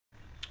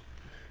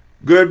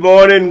Good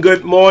morning,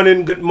 good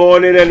morning, good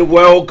morning, and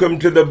welcome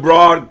to the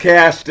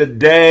broadcast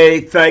today.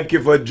 Thank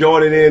you for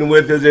joining in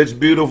with us. It's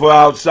beautiful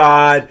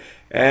outside,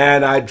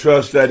 and I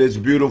trust that it's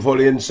beautiful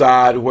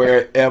inside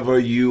wherever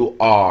you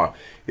are.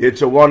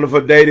 It's a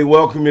wonderful day to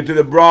welcome you to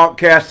the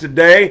broadcast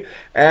today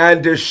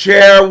and to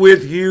share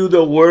with you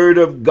the Word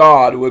of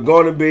God. We're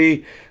going to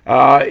be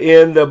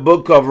in the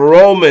book of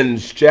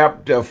Romans,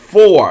 chapter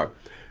 4.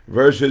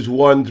 Verses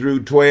 1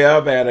 through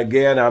 12. And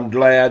again, I'm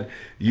glad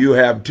you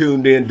have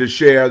tuned in to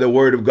share the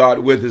Word of God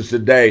with us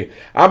today.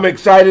 I'm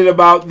excited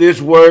about this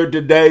word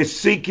today,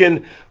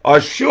 seeking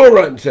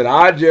assurance. And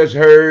I just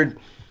heard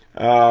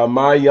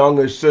my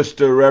younger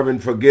sister,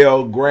 Reverend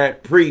Fagil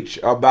Grant, preach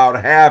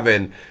about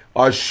having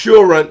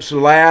assurance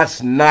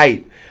last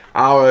night.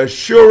 Our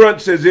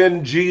assurance is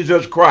in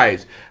Jesus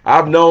Christ.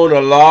 I've known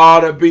a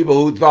lot of people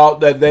who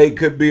thought that they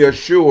could be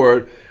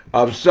assured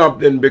of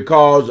something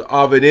because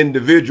of an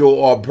individual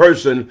or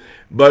person.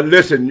 But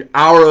listen,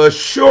 our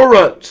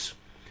assurance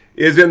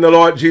is in the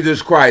Lord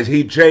Jesus Christ.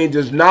 He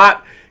changes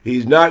not.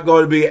 He's not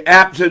going to be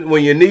absent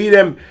when you need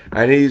him,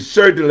 and he's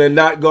certainly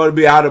not going to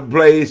be out of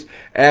place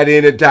at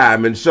any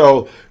time. And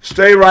so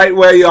stay right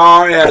where you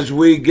are as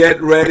we get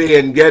ready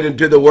and get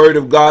into the Word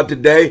of God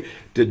today.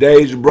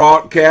 Today's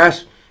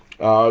broadcast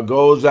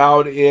goes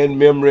out in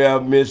memory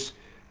of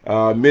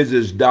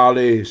Mrs.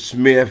 Dolly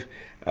Smith,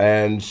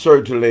 and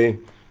certainly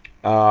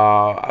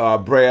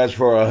prayers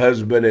for her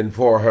husband and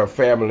for her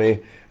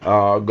family,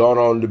 gone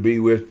on to be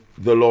with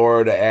the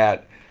Lord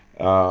at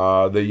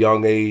the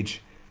young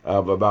age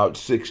of about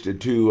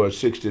 62 or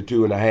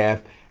 62 and a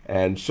half.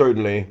 And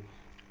certainly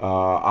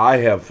I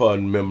have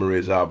fond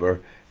memories of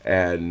her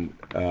and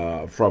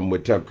from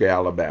Wetumpka,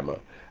 Alabama.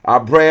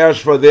 Our prayers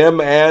for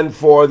them and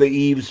for the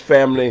Eves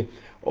family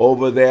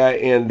over there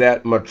in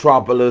that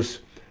metropolis,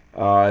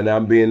 and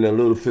I'm being a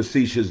little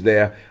facetious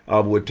there,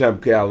 of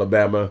Wetumpka,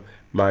 Alabama.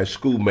 My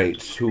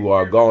schoolmates who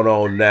are gone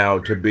on now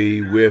to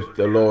be with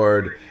the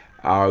Lord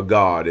our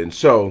God. And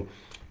so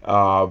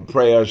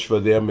prayers for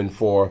them and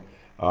for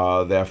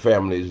their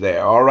families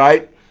there. All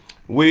right.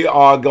 We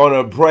are going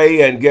to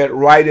pray and get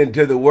right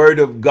into the Word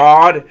of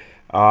God.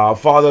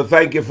 Father,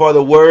 thank you for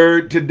the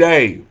Word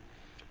today,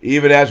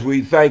 even as we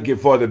thank you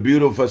for the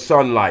beautiful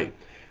sunlight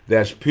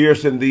that's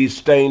piercing these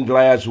stained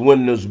glass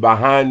windows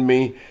behind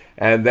me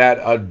and that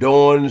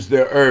adorns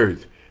the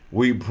earth.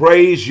 We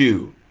praise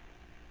you,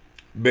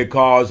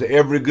 because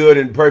every good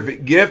and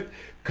perfect gift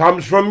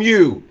comes from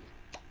you.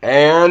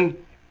 And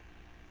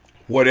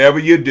whatever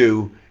you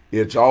do,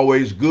 it's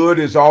always good,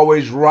 it's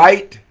always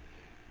right,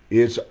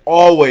 it's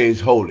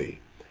always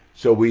holy.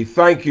 So we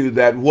thank you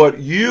that what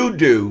you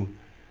do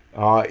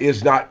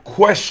is not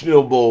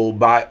questionable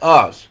by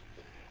us.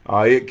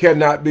 It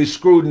cannot be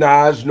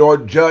scrutinized nor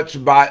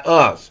judged by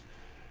us.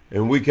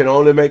 And we can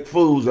only make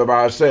fools of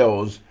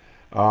ourselves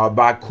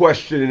by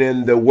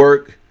questioning the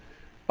work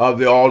of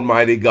the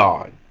Almighty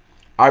God.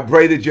 I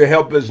pray that you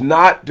help us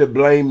not to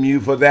blame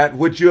you for that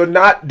which you're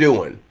not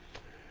doing,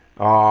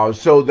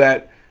 so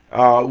that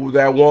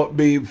there won't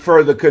be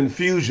further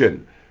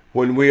confusion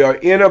when we are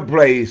in a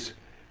place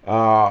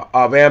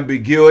of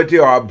ambiguity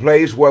or a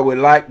place where we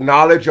lack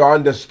knowledge or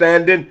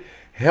understanding.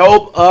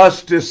 Help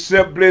us to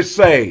simply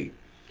say,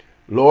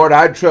 Lord,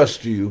 I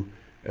trust you,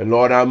 and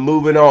Lord, I'm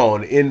moving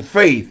on in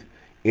faith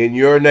in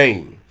your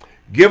name.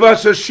 Give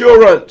us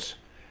assurance,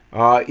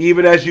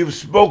 even as you've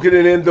spoken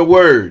it in the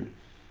Word.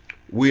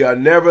 We are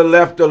never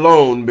left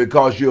alone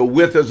because you're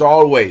with us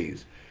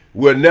always.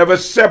 We're never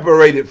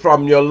separated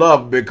from your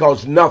love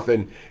because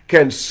nothing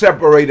can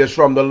separate us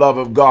from the love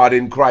of God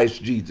in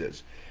Christ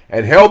Jesus.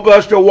 And help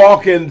us to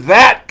walk in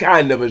that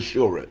kind of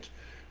assurance,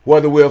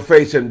 whether we're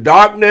facing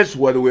darkness,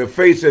 whether we're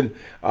facing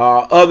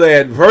other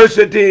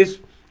adversities,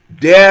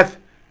 death,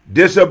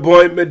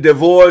 disappointment,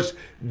 divorce,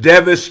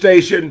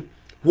 devastation,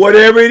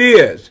 whatever it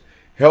is.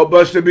 Help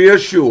us to be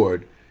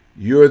assured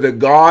you're the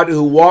God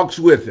who walks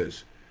with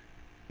us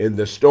in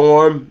the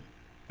storm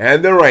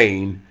and the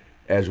rain,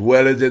 as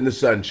well as in the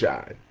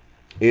sunshine.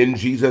 In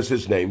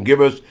Jesus' name, give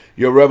us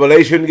your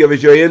revelation, give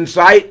us your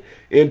insight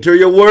into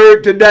your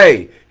word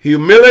today.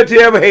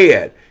 Humility of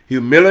head,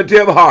 humility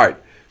of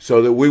heart,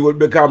 so that we would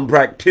become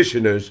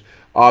practitioners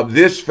of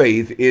this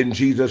faith in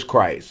Jesus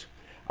Christ.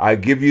 I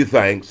give you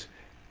thanks.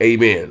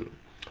 Amen.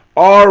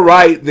 All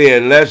right,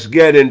 then, let's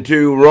get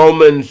into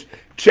Romans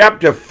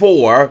chapter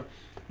 4,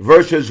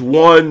 verses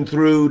 1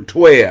 through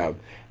 12.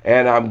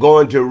 And I'm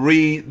going to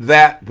read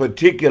that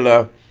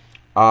particular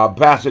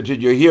passage that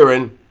you're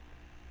hearing.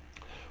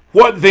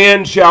 What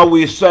then shall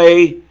we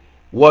say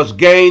was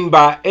gained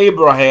by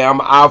Abraham,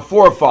 our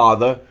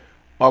forefather,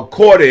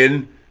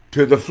 according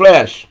to the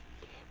flesh?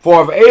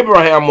 For if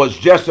Abraham was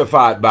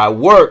justified by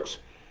works,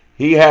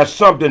 he has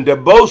something to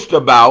boast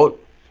about,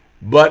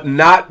 but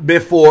not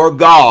before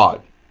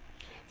God.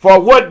 For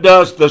what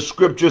does the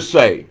scripture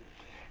say?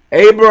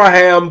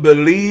 Abraham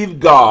believed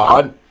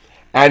God,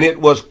 and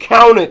it was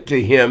counted to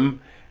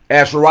him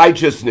as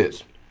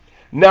righteousness.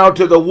 Now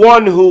to the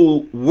one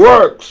who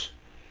works,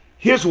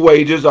 his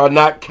wages are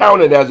not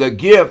counted as a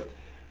gift,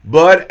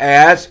 but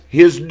as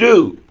his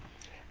due.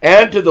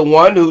 And to the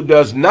one who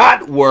does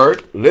not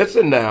work,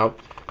 listen now,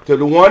 to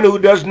the one who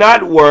does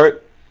not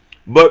work,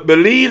 but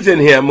believes in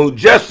him who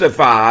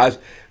justifies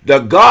the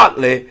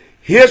godly,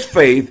 his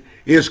faith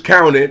is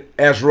counted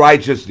as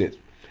righteousness.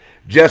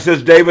 Just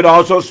as David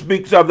also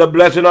speaks of the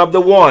blessing of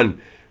the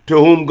one to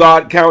whom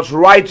God counts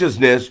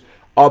righteousness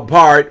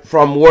apart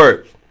from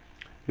works.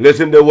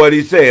 Listen to what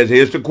he says.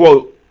 Here's the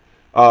quote.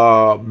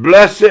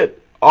 Blessed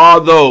are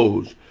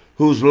those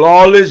whose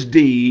lawless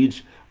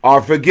deeds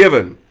are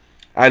forgiven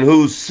and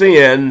whose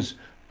sins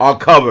are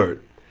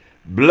covered.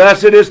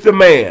 Blessed is the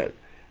man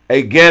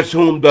against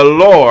whom the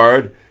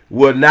Lord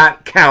will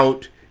not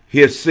count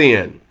his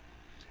sin.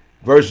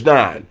 Verse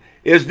 9.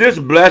 Is this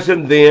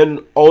blessing then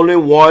only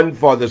one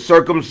for the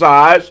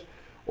circumcised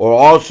or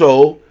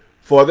also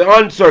for the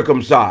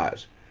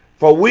uncircumcised?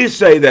 For we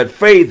say that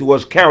faith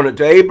was counted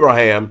to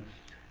Abraham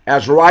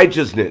as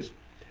righteousness.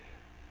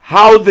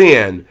 How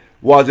then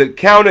was it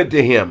counted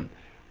to him?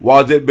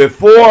 Was it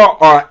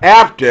before or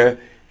after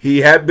he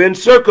had been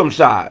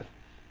circumcised?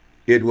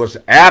 It was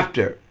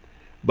after.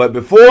 But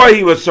before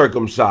he was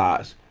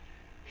circumcised,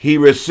 he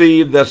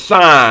received the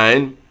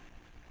sign.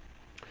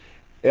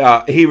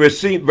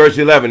 Verse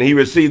 11, he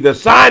received the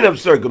sign of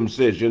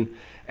circumcision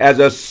as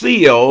a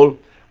seal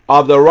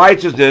of the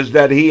righteousness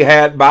that he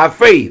had by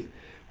faith,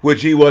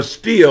 which he was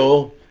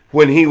still,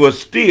 when he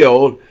was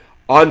still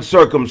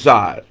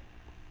uncircumcised.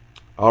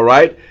 All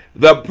right.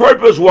 The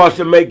purpose was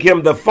to make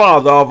him the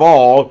father of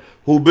all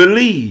who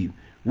believe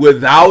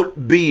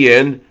without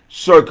being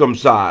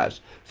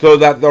circumcised, so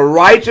that the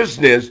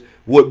righteousness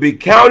would be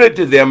counted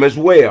to them as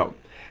well,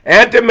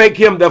 and to make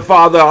him the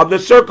father of the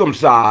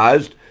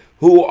circumcised,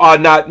 who are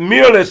not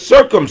merely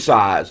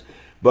circumcised,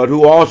 but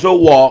who also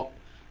walk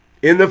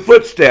in the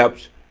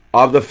footsteps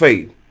of the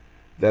faith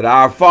that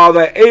our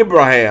father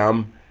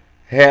Abraham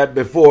had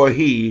before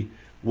he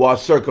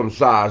was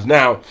circumcised.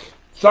 Now,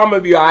 some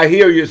of you, I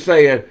hear you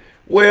saying,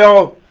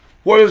 well,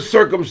 what does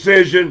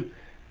circumcision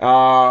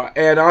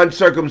and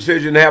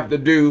uncircumcision have to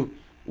do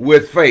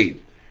with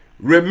faith?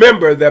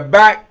 Remember, the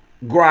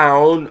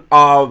background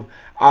of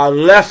our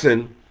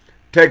lesson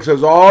takes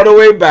us all the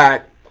way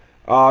back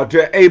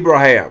to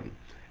Abraham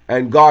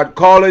and God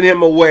calling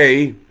him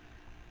away,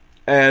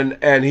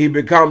 and he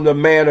become the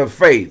man of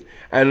faith.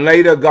 And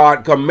later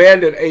God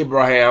commanded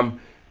Abraham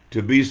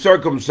to be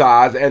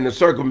circumcised and to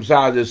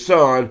circumcise his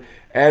son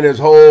and his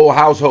whole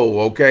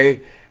household,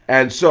 okay?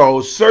 And so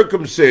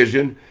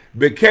circumcision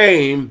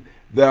became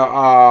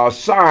the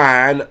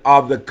sign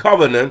of the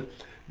covenant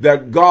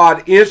that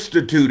God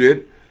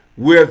instituted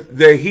with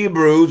the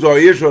Hebrews or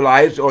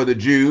Israelites or the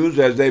Jews,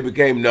 as they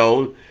became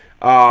known,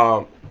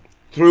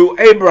 through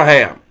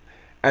Abraham.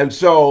 And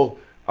so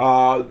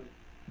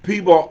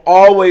people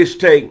always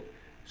take,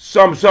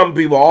 some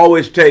people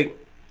always take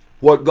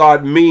what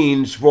God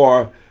means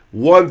for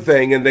one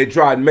thing and they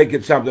try and make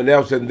it something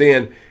else, and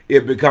then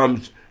it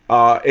becomes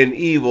an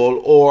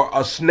evil or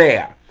a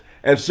snare.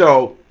 And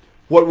so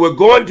what we're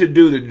going to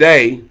do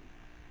today,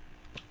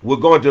 we're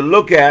going to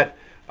look at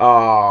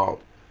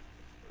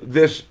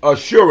this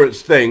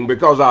assurance thing,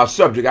 because our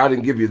subject, I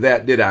didn't give you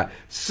that, did I?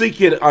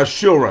 Seeking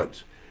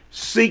assurance.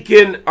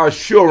 Seeking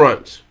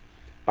assurance.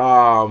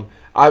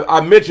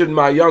 I mentioned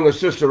my younger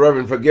sister,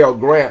 Reverend Fagel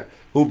Grant,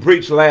 who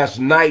preached last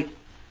night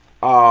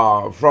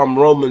from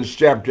Romans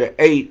chapter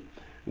 8.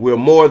 We're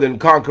more than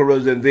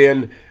conquerors. And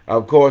then,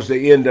 of course,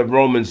 the end of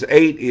Romans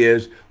 8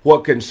 is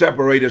what can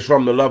separate us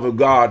from the love of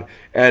God.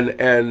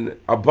 And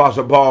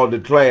Apostle Paul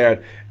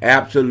declared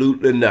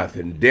absolutely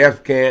nothing.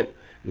 Death can't,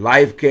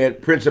 life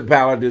can't,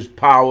 principalities,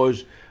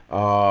 powers,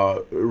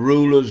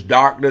 rulers,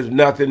 darkness,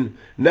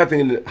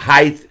 nothing,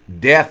 height,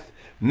 death,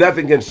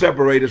 nothing can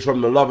separate us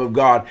from the love of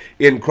God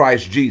in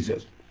Christ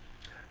Jesus.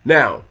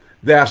 Now,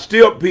 there are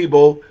still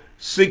people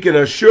seeking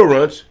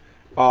assurance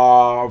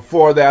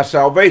for their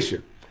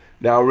salvation.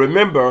 Now,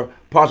 remember,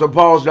 Apostle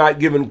Paul's not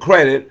given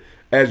credit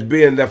as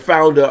being the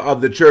founder of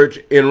the church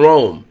in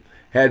Rome.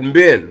 Hadn't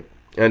been,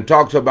 and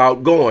talks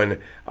about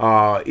going,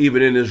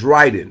 even in his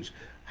writings.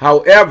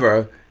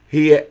 However,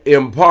 he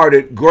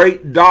imparted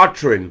great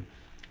doctrine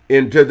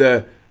into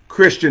the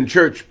Christian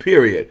church,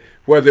 period,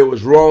 whether it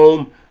was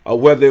Rome or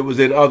whether it was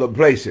in other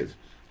places.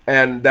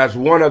 And that's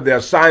one of the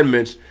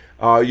assignments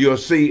you'll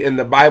see in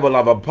the Bible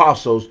of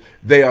apostles.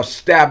 They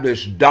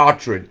establish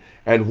doctrine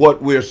and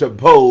what we're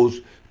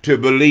supposed to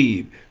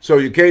believe. So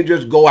you can't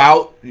just go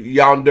out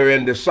yonder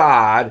and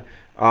decide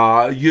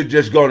you're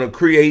just going to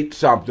create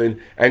something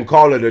and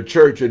call it a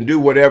church and do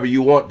whatever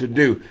you want to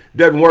do.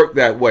 Doesn't work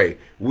that way.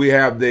 We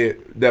have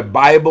the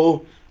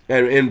Bible,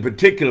 and in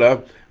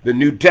particular the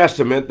New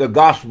Testament, the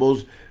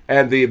Gospels,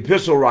 and the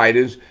epistle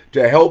writings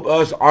to help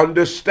us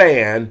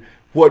understand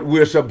what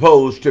we're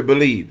supposed to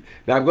believe.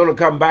 Now, I'm going to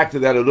come back to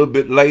that a little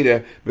bit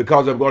later,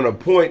 because I'm going to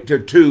point to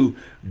two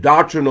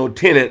doctrinal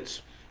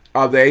tenets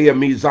of the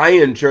AME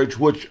Zion Church,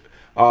 which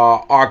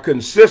are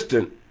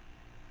consistent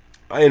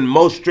in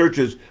most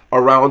churches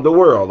around the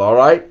world. All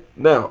right.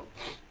 Now,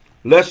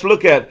 let's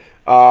look at,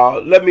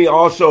 let me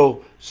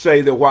also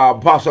say that while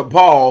Apostle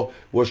Paul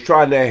was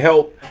trying to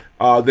help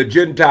the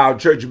Gentile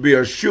church be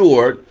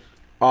assured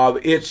of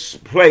its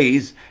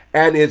place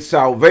and its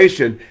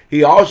salvation,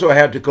 he also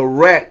had to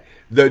correct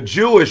the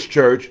Jewish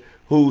church,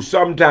 who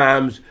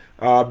sometimes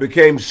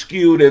became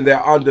skewed in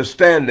their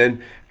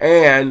understanding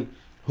and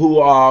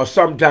who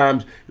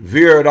sometimes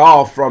veered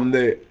off from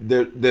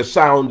the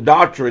sound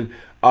doctrine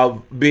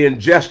of being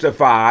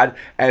justified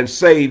and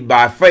saved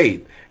by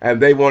faith. And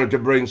they wanted to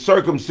bring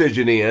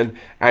circumcision in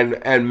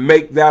and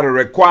make that a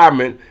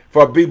requirement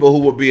for people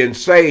who were being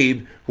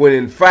saved, when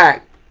in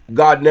fact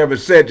God never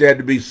said you had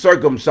to be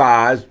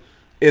circumcised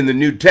in the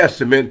New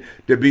Testament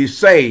to be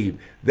saved.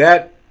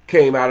 That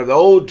came out of the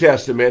Old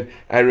Testament,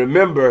 and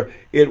remember,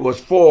 it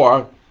was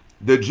for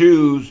the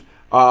Jews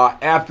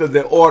after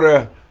the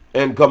order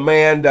and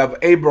command of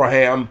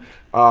Abraham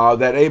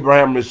that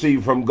Abraham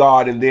received from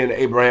God, and then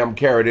Abraham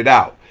carried it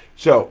out.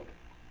 So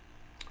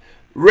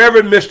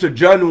Reverend Mr.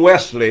 John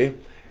Wesley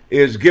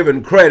is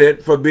given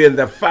credit for being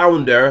the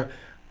founder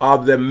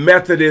of the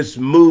Methodist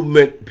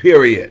movement,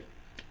 period.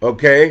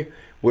 Okay?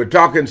 We're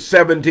talking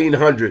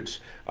 1700s,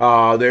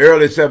 the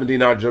early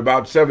 1700s,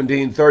 about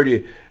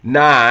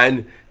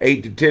 1739,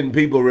 8 to 10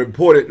 people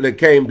reportedly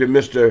came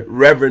to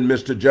Reverend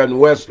Mr. John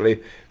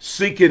Wesley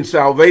seeking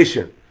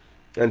salvation.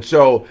 And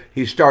so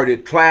he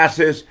started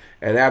classes,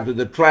 and after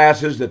the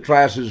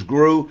classes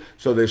grew,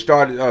 so they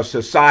started a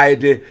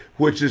society,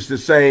 which is the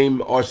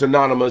same or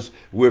synonymous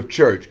with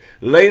church.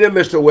 Later,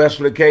 Mr.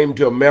 Wesley came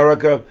to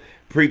America,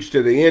 preached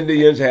to the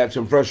Indians, had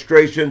some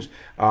frustrations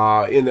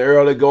in the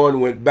early going,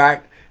 went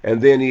back, and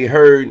then he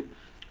heard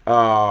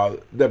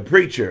the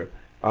preacher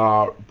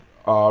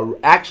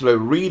actually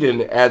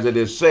reading, as it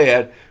is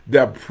said,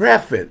 the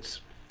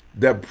preface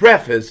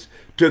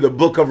to the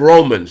book of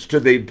Romans, to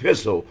the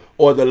epistle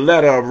or the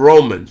letter of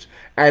Romans.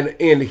 And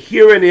in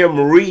hearing him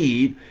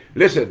read,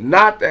 listen,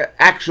 not the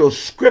actual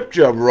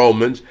scripture of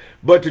Romans,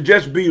 but to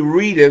just be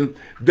reading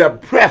the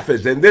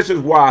preface. And this is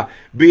why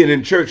being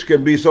in church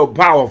can be so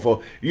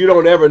powerful. You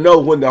don't ever know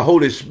when the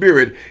Holy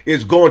Spirit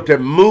is going to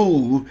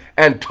move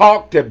and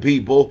talk to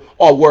people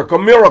or work a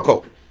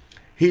miracle.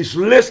 He's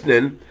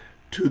listening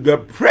to the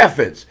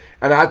preface.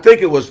 And I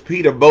think it was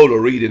Peter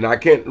Bowler reading. I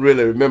can't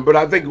really remember, but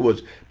I think it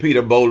was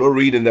Peter Bowler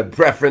reading the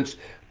preface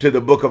to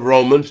the book of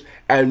Romans.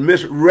 And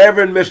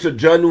Reverend Mr.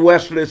 John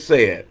Wesley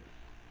said,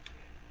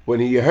 when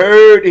he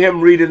heard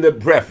him reading the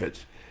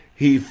preface,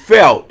 he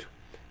felt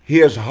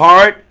his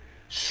heart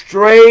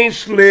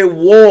strangely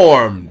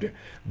warmed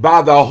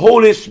by the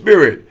Holy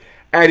Spirit,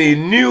 and he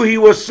knew he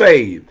was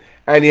saved,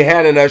 and he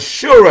had an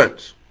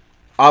assurance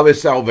of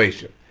his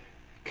salvation.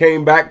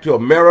 Came back to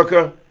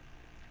America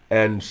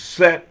and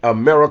set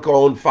America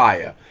on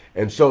fire.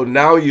 And so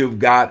now you've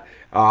got,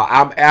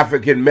 I'm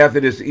African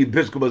Methodist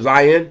Episcopal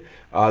Zion.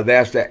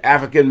 That's the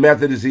African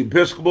Methodist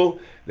Episcopal.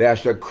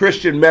 That's the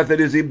Christian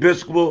Methodist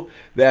Episcopal.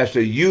 That's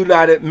the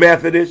United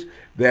Methodist.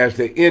 That's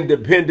the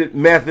Independent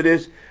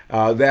Methodist.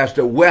 That's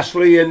the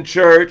Wesleyan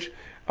Church.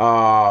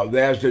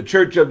 There's the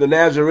Church of the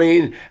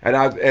Nazarene.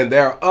 And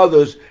there are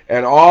others.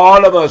 And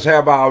all of us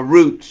have our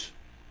roots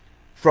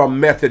from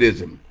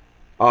Methodism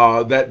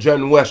that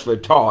John Wesley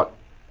taught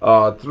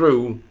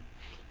through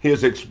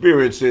his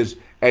experiences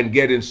and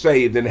getting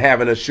saved and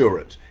having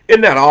assurance.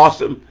 Isn't that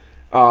awesome?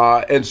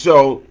 And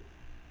so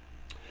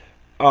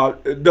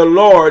the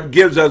Lord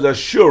gives us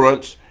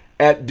assurance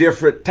at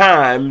different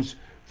times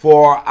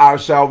for our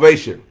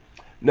salvation.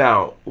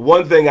 Now,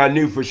 one thing I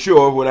knew for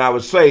sure, when I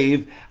was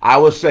saved, I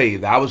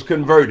was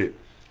converted.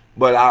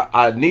 But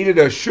I needed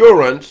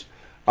assurance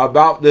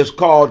about this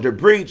call to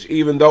preach,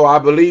 even though I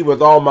believe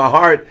with all my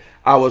heart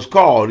I was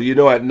called. You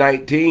know, at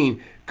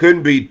 19,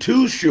 couldn't be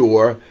too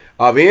sure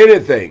of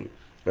anything.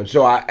 And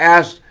so I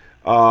asked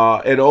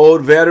an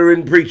old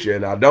veteran preacher,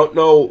 and I don't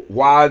know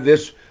why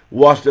this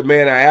was the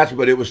man I asked,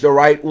 but it was the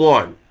right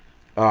one,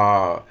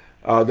 the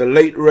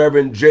late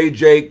Reverend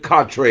J.J.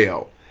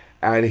 Cottrell.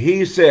 And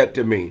he said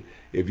to me,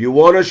 if you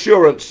want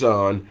assurance,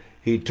 son,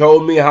 he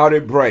told me how to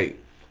pray.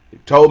 He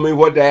told me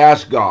what to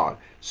ask God.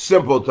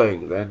 Simple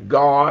things. And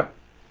God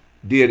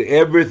did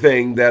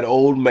everything that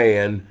old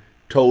man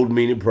told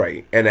me to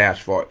pray and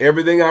ask for.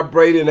 Everything I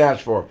prayed and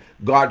asked for,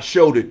 God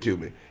showed it to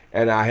me.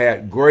 And I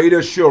had great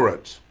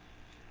assurance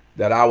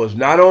that I was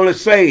not only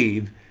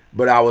saved,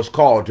 but I was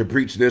called to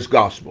preach this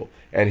gospel.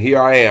 And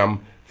here I am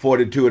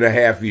 42 and a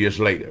half years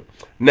later.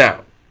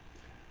 Now,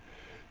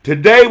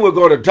 today we're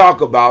going to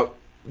talk about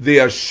the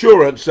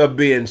assurance of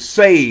being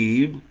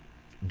saved,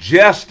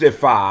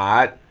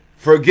 justified,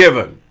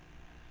 forgiven.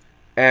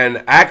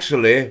 And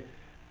actually,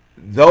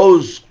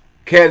 those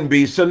can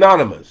be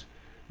synonymous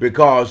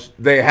because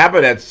they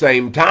happen at the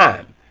same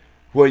time.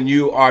 When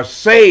you are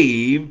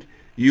saved,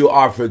 you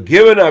are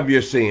forgiven of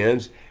your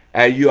sins,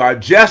 and you are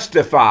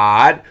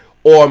justified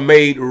or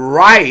made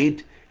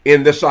right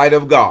in the sight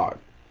of God.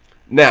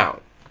 Now,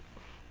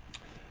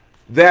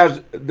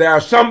 there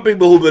are some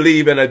people who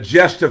believe in a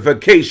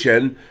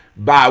justification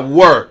by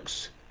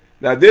works.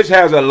 Now, this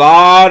has a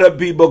lot of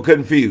people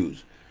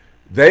confused.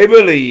 They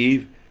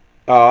believe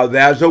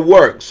there's a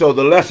work. So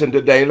the lesson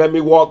today, let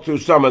me walk through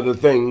some of the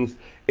things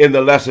in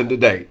the lesson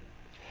today.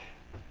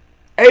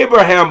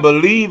 Abraham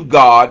believed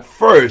God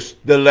first,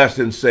 the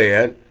lesson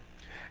said,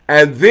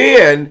 and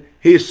then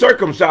he's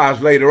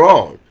circumcised later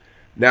on.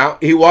 Now,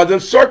 he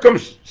wasn't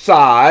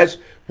circumcised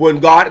when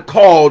God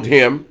called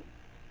him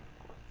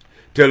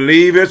to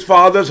leave his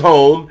father's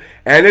home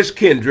and his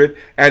kindred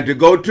and to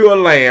go to a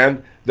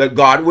land that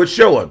God would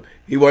show him.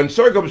 He wasn't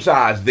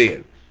circumcised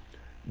then.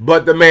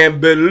 But the man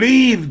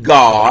believed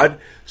God,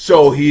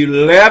 so he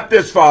left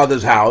his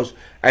father's house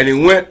and he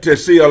went to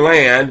see a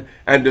land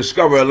and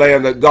discover a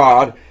land that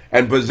God,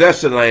 and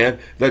possess the land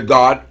that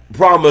God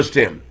promised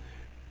him.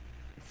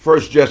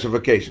 First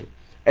justification.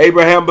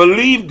 Abraham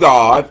believed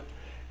God,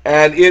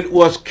 and it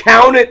was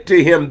counted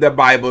to him, the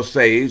Bible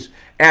says,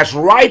 as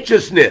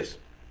righteousness.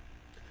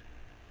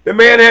 The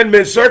man hadn't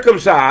been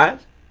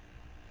circumcised.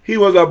 He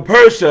was a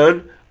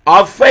person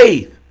of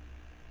faith.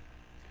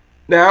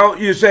 Now,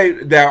 you say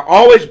there are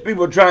always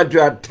people trying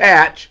to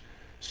attach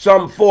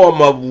some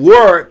form of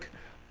work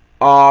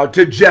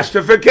to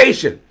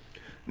justification.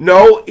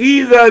 No,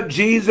 either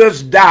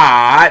Jesus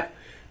died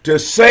to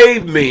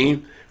save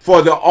me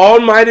for the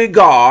Almighty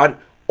God,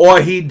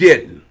 or he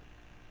didn't.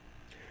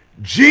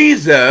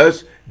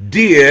 Jesus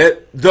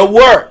did the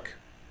work.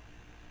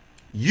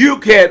 You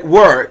can't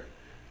work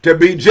to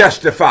be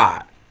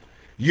justified.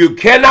 You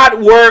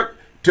cannot work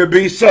to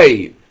be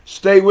saved.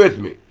 Stay with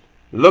me.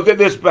 Look at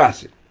this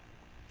passage.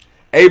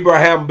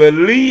 Abraham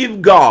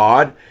believed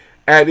God,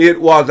 and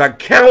it was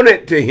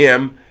accounted to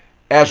him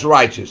as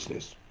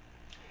righteousness.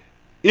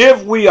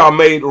 If we are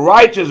made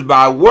righteous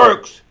by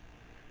works,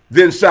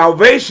 then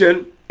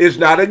salvation is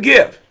not a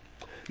gift.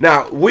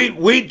 Now,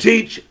 we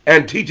teach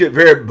and teach it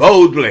very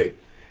boldly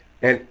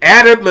and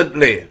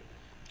adamantly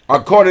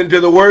according to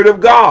the Word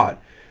of God.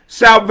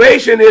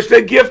 Salvation is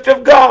the gift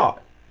of God.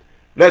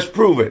 Let's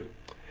prove it.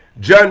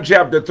 John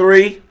chapter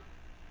 3,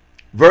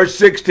 verse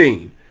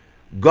 16.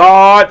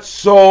 God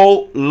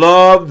so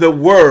loved the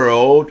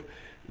world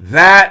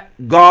that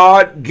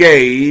God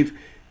gave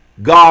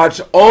God's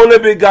only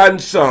begotten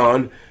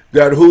Son,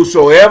 that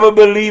whosoever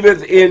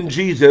believeth in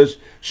Jesus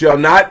shall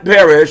not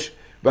perish,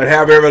 but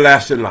have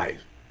everlasting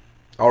life.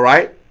 All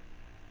right?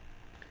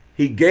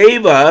 He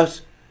gave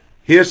us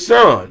his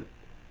Son.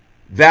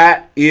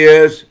 That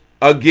is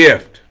a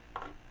gift.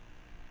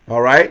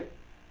 All right?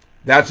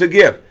 That's a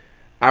gift.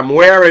 I'm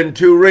wearing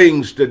 2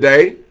 rings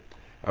today.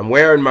 I'm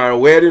wearing my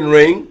wedding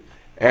ring,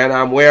 and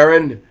I'm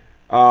wearing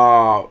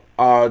a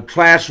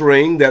class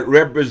ring that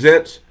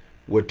represents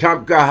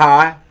Wetumpka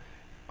High,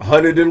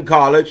 Huntington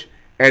College,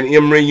 and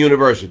Emory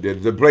University,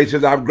 the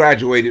places I've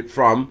graduated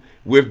from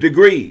with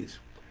degrees.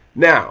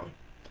 Now,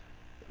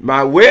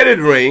 my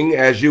wedding ring,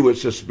 as you would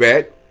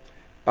suspect,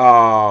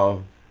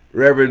 Reverend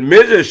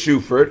Mrs.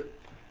 Shuford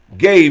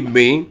gave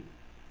me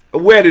a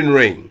wedding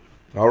ring.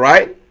 All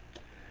right?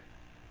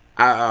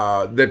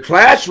 The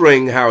class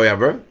ring,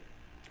 however,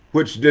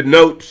 which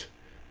denotes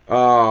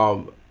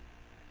my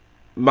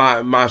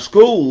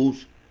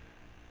schools,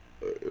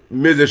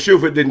 Mrs.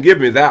 Shuford didn't give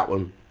me that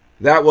one.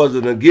 That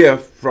wasn't a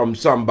gift from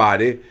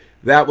somebody.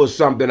 That was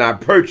something I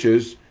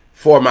purchased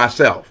for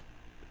myself.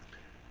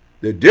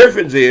 The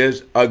difference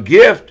is a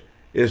gift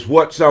is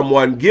what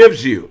someone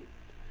gives you.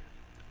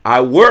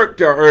 I worked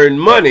to earn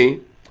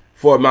money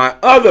for my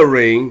other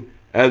ring,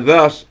 and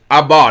thus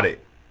I bought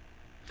it.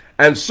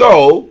 And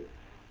so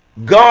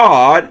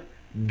God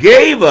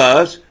gave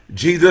us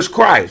Jesus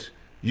Christ.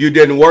 You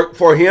didn't work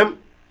for him.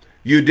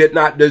 You did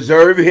not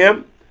deserve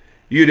him.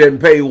 You didn't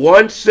pay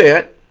 1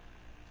 cent.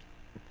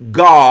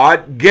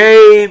 God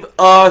gave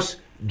us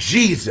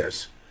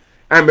Jesus.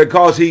 And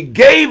because he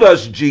gave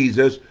us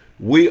Jesus,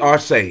 we are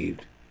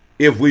saved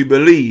if we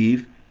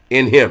believe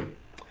in him.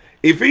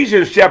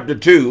 Ephesians chapter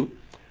 2,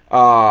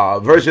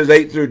 verses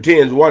 8 through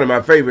 10 is one of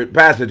my favorite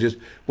passages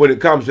when it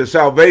comes to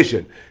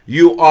salvation.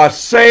 You are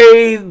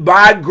saved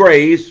by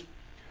grace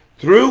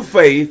through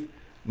faith,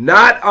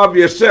 not of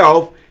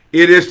yourself.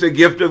 It is the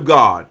gift of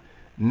God,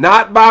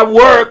 not by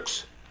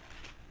works,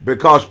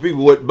 because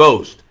people would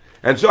boast.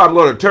 And so I'm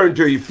going to turn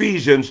to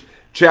Ephesians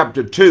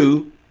chapter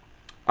 2,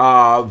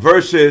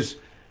 verses,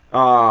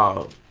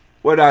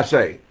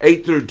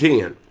 8 through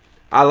 10.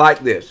 I like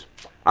this.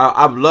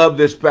 I've loved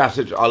this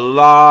passage a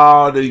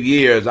lot of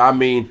years. I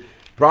mean,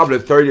 probably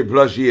 30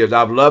 plus years.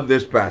 I've loved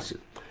this passage.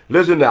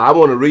 Listen now, I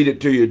want to read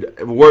it to you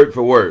word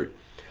for word.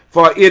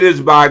 For it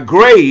is by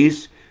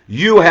grace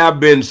you have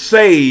been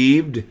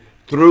saved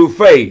through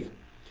faith.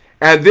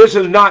 And this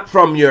is not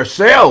from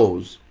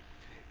yourselves.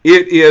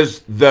 It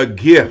is the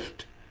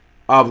gift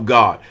of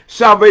God.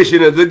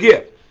 Salvation is a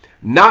gift.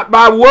 Not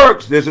by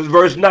works. This is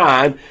verse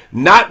 9.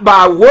 Not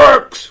by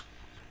works,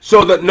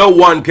 so that no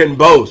one can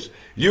boast.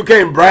 You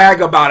can't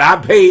brag about,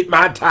 I paid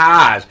my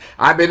tithes.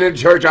 I've been in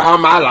church all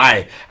my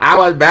life. I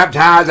was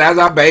baptized as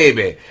a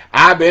baby.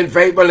 I've been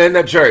faithful in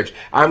the church.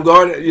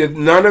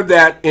 None of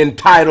that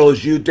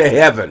entitles you to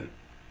heaven.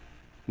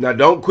 Now,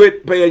 don't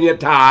quit paying your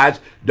tithes.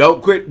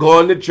 Don't quit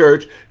going to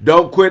church.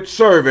 Don't quit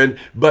serving.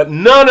 But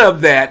none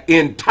of that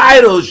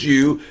entitles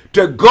you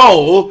to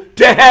go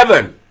to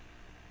heaven.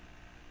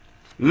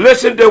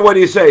 Listen to what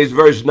he says,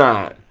 verse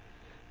 9.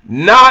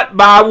 Not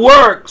by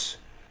works,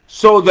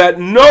 so that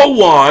no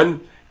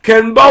one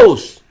can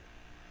boast.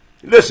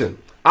 Listen,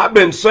 I've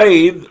been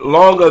saved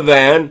longer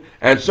than,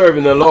 and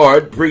serving the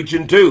Lord,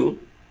 preaching too.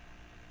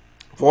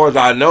 As far as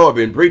I know, I've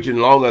been preaching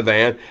longer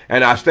than,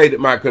 and I stated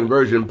my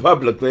conversion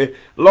publicly,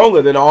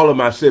 longer than all of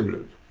my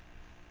siblings.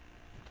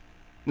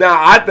 Now,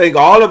 I think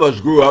all of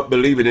us grew up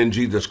believing in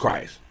Jesus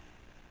Christ.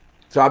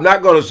 So I'm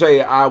not going to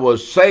say I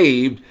was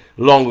saved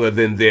longer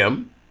than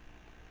them,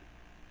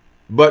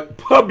 but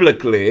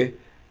publicly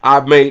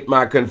I made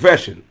my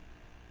confession,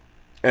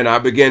 and I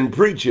began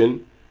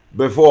preaching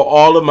before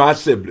all of my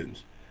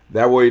siblings.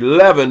 There were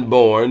 11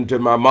 born to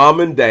my mom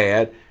and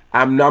dad.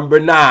 I'm number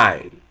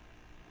 9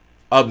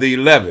 of the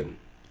 11.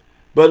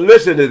 But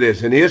listen to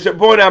this, and here's the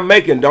point I'm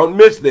making. Don't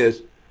miss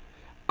this.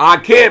 I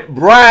can't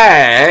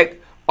brag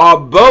or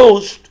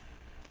boast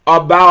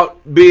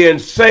about being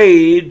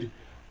saved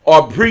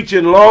or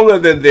preaching longer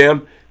than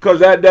them, because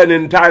that doesn't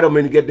entitle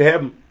me to get to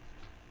heaven.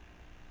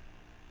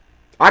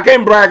 I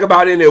can't brag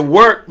about any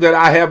work that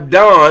I have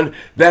done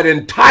that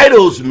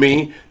entitles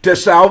me to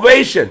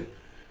salvation.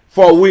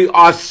 For we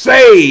are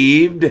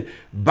saved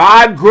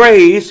by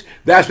grace.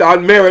 That's the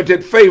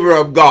unmerited favor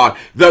of God,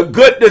 the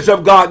goodness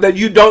of God that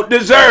you don't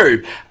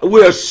deserve.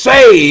 We're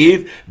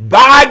saved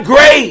by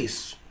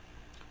grace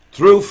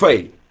through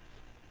faith.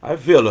 I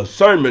feel a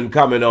sermon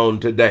coming on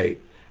today.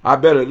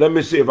 Let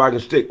me see if I can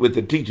stick with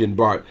the teaching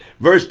part.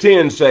 Verse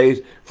 10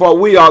 says, for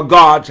we are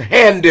God's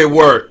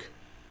handiwork,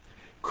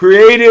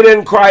 created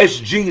in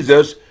Christ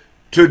Jesus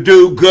to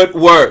do good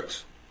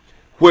works,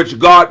 which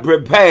God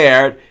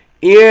prepared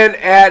in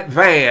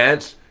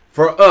advance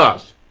for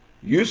us.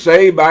 You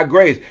saved by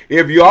grace.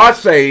 If you are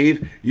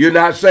saved, you're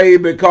not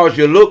saved because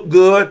you look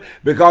good,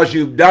 because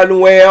you've done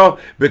well,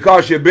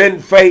 because you've been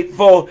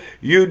faithful,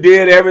 you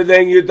did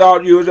everything you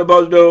thought you were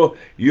supposed to do.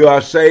 You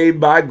are saved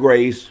by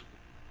grace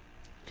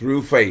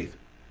through faith.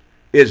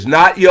 It's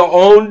not your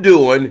own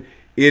doing.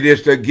 It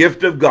is the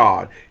gift of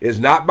God. It's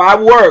not by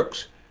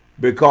works,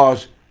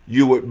 because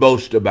you would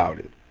boast about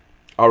it.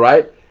 All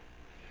right?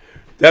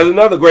 There's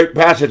another great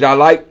passage I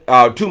like,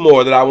 2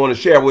 more that I want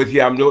to share with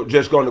you. I'm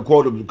just going to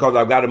quote it because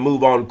I've got to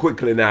move on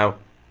quickly now.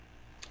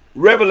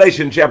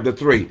 Revelation chapter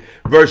 3,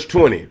 verse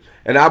 20.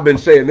 And I've been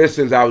saying this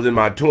since I was in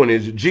my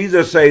 20s.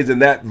 Jesus says in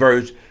that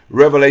verse,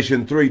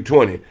 Revelation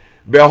 3:20,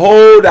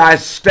 behold, I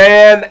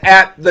stand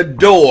at the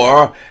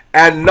door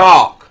and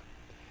knock.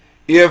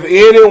 If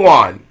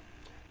anyone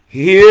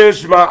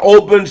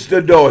opens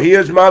the door,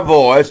 hears my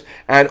voice,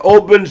 and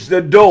opens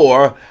the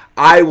door,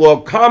 I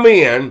will come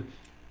in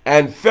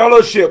and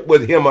fellowship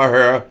with him or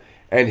her,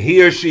 and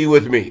he or she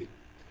with me.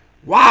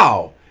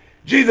 Wow.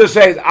 Jesus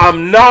says,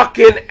 I'm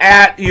knocking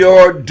at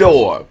your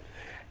door.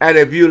 And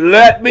if you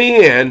let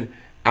me in,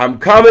 I'm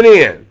coming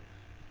in,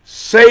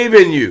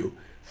 saving you,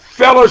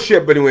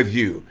 fellowshipping with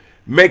you,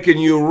 making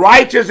you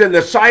righteous in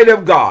the sight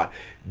of God,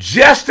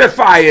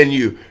 justifying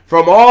you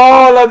from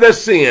all of the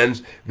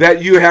sins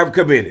that you have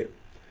committed.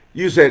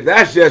 You say,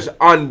 that's just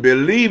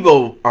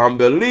unbelievable,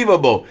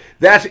 unbelievable.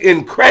 That's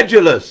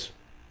incredulous.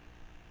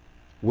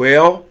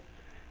 Well,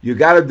 you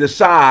got to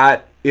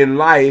decide in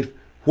life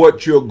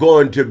what you're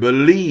going to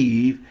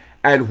believe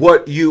and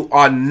what you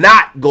are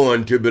not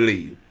going to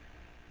believe.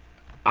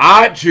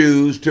 I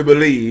choose to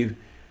believe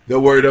the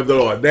word of the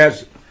Lord.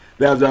 There's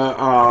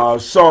a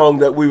song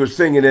that we were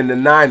singing in the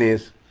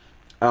 90s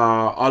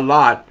a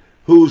lot.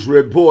 Whose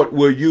report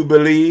will you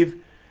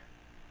believe?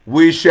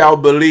 We shall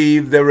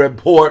believe the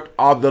report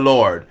of the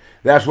Lord.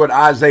 That's what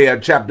Isaiah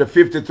chapter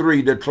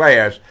 53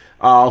 declares.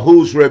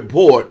 Whose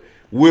report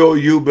will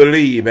you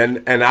believe?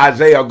 And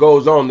Isaiah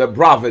goes on, the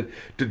prophet,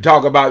 to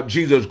talk about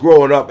Jesus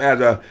growing up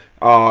as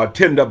a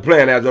tender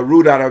plant, as a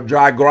root out of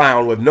dry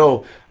ground, with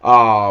no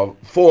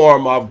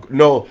form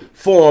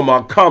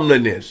of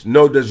comeliness,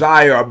 no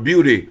desire of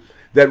beauty,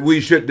 that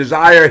we should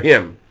desire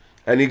him.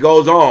 And he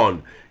goes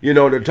on,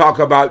 to talk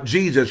about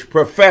Jesus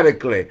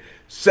prophetically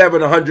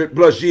 700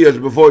 plus years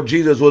before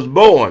Jesus was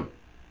born.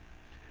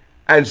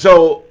 And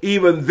so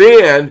even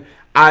then,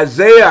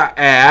 Isaiah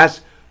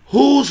asks,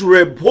 whose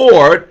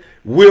report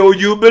will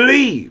you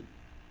believe?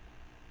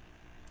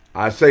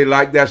 I say,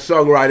 like that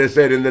songwriter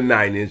said in the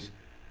 90s,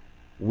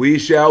 we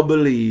shall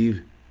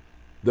believe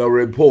the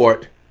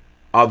report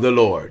of the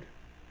Lord.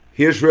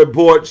 His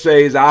report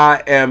says,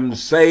 I am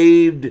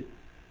saved.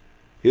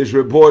 His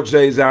report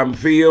says, I'm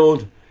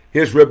filled.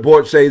 His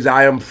report says,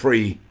 I am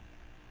free.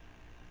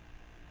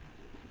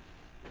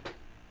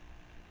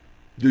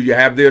 Do you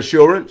have the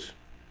assurance?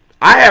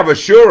 I have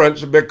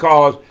assurance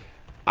because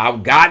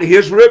I've got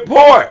his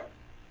report.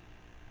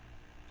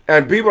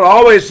 And people are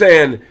always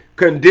saying,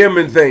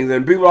 condemning things,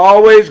 and people are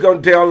always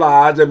going to tell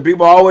lies, and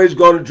people are always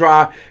going to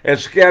try and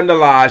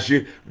scandalize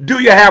you.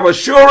 Do you have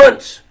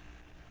assurance?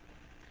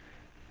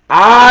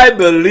 I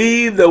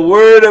believe the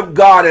word of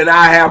God, and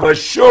I have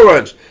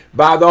assurance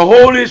by the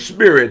Holy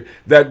Spirit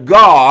that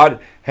God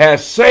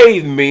has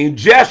saved me,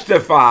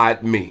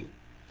 justified me,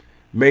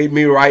 made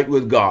me right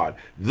with God,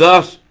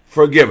 thus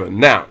forgiven.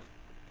 Now,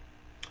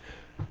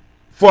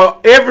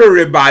 for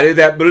everybody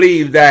that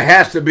believes there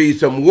has to be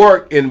some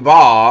work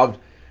involved,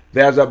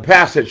 there's a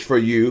passage for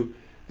you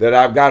that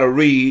I've got to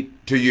read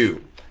to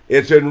you.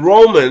 It's in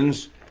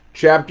Romans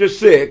chapter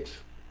 6,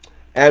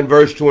 and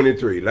verse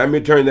 23. Let me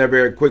turn there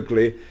very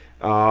quickly.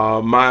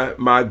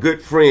 My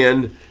good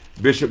friend,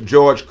 Bishop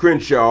George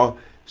Crenshaw,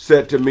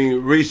 said to me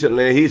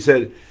recently, he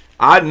said,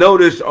 I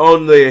noticed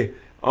on the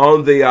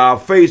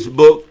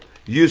Facebook,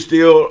 you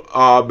still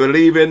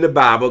believe in the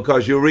Bible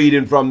because you're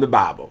reading from the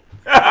Bible.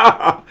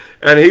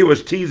 And he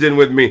was teasing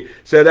with me,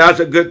 said, that's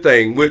a good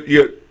thing.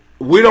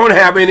 We don't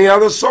have any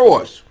other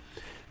source.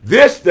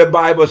 This, the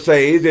Bible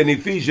says in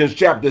Ephesians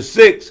chapter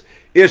 6,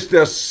 is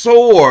the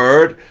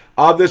sword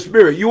of the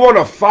Spirit. You want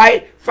to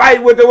fight?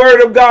 Fight with the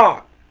Word of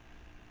God.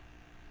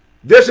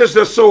 This is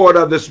the sword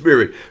of the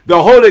Spirit.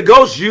 The Holy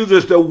Ghost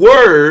uses the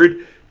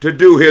Word to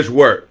do His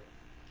work.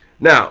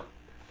 Now,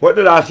 what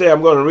did I say?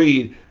 I'm going to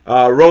read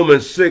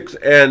Romans 6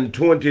 and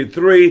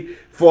 23.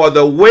 For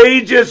the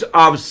wages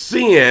of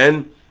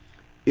sin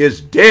is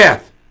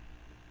death,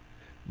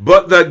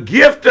 but the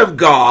gift of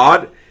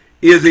God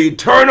is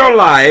eternal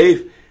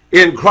life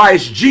in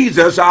Christ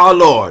Jesus our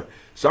Lord.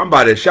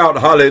 Somebody shout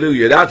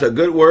hallelujah. That's a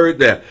good word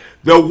there.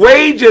 The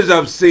wages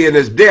of sin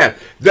is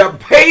death. The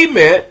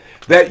payment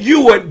that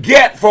you would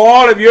get for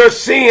all of your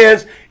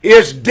sins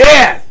is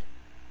death.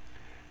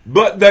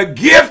 But the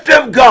gift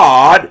of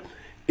God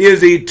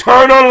is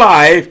eternal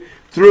life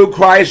through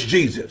Christ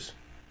Jesus.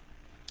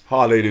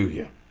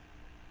 Hallelujah.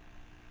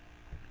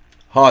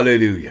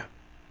 Hallelujah.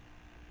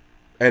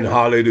 And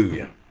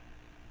hallelujah.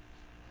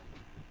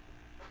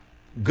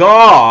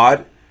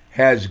 God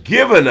has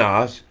given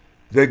us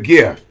the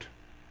gift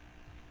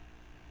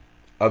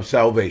of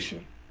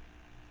salvation.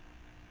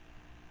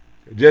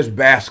 Just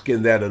bask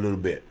in that a little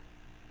bit.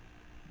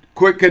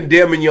 Quit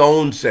condemning your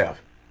own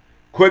self.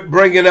 Quit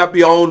bringing up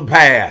your own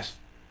past.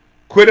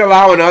 Quit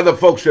allowing other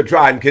folks to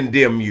try and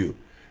condemn you.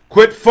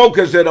 Quit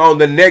focusing on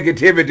the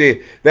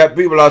negativity that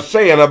people are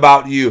saying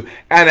about you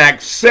and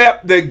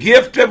accept the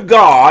gift of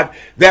God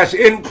that's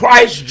in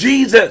Christ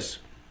Jesus.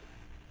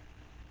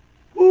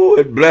 Ooh,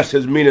 it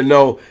blesses me to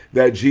know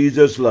that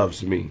Jesus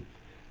loves me.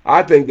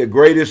 I think the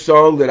greatest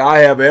song that I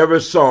have ever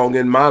sung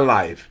in my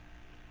life,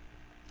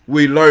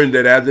 we learned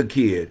it as a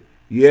kid.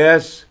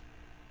 Yes,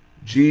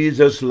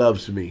 Jesus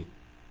loves me.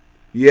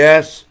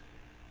 Yes,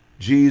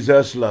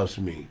 Jesus loves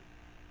me.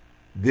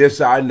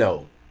 This I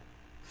know,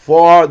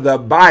 for the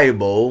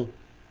Bible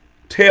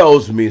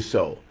tells me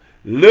so.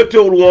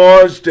 Little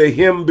ones to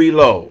him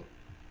below,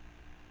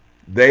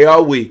 they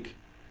are weak,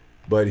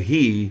 but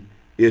he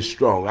is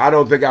strong. I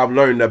don't think I've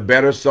learned a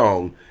better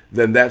song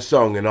than that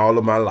song in all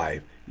of my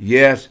life.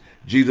 Yes,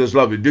 Jesus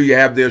loves you. Do you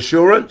have the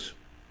assurance?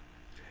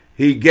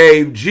 He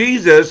gave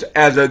Jesus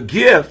as a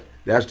gift.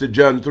 That's to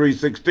John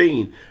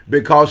 3:16,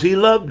 because he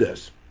loved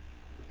us.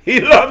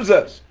 He loves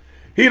us.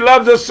 He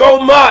loves us so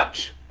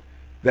much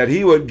that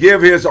he would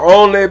give his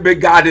only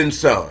begotten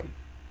son.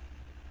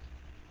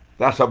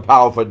 That's a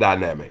powerful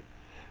dynamic.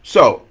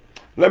 So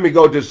let me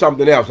go to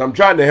something else. I'm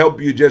trying to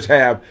help you just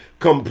have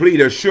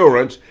complete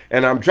assurance,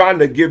 and I'm trying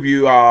to give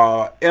you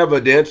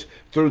evidence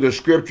through the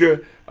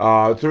scripture,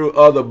 through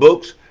other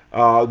books,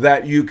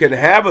 that you can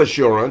have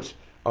assurance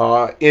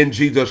in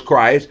Jesus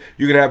Christ.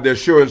 You can have the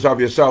assurance of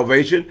your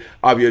salvation,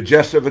 of your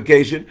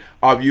justification,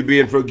 of you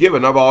being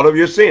forgiven of all of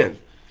your sins.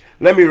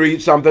 Let me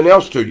read something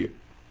else to you.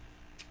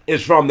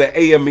 It's from the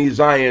AME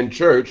Zion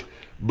Church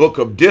Book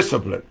of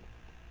Discipline.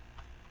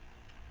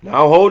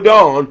 Now hold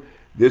on.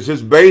 This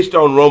is based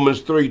on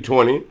Romans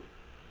 3:20,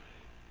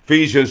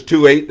 Ephesians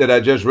 2:8 that I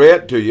just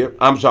read to you.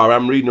 I'm sorry,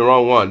 I'm reading the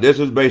wrong one. This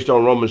is based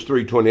on Romans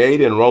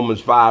 3:28 and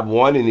Romans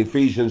 5:1 and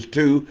Ephesians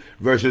 2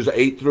 verses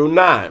 8 through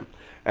 9.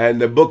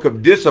 And the Book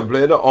of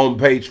Discipline on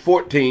page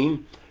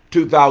 14,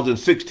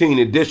 2016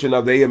 edition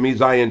of the AME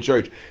Zion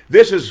Church.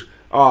 This is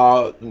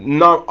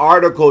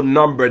article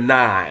number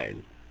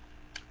 9.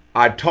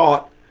 I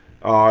taught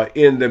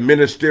in the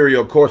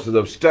ministerial courses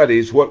of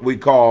studies what we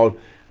call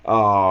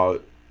the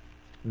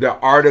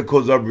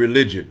articles of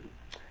religion.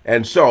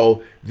 And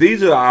so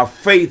these are our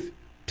faith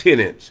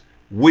tenets.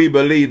 We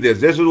believe this.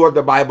 This is what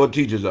the Bible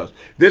teaches us.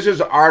 This is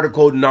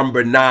article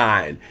number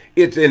 9.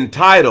 It's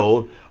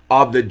entitled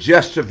of the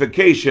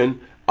justification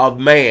of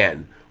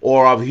man,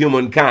 or of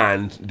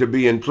humankind, to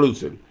be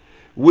inclusive.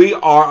 We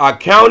are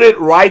accounted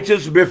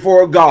righteous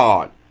before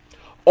God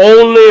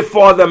only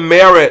for the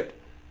merit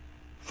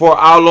for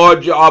our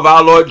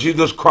Lord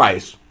Jesus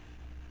Christ,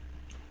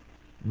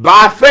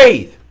 by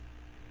faith,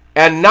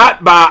 and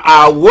not by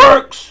our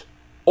works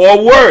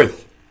or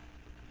worth.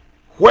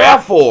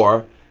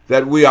 Wherefore,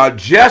 that we are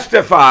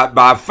justified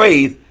by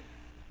faith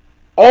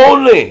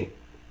only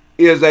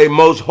is a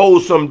most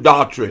wholesome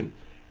doctrine,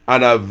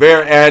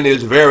 and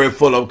is very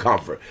full of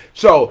comfort.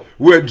 So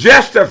we're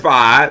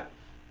justified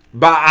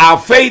by our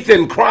faith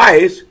in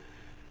Christ.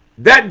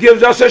 That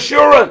gives us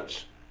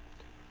assurance.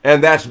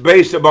 And that's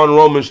based upon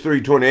Romans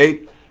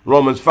 3:28,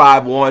 Romans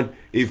 5:1,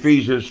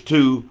 Ephesians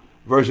 2,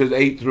 verses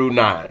 8 through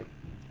 9.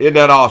 Isn't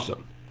that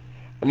awesome?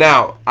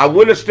 Now, I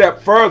went a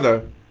step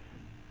further,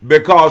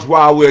 because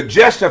while we're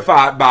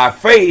justified by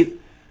faith,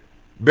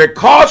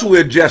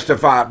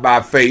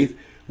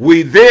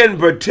 we then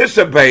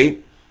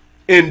participate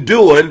in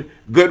doing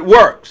good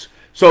works.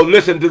 So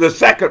listen to the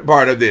second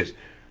part of this.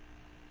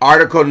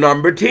 Article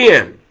number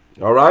 10.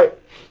 All right?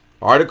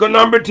 Article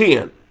number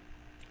 10,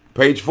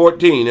 page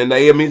 14 in the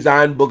A.M.E.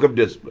 Zion Book of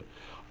Discipline.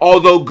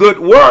 Although good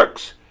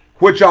works,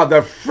 which are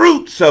the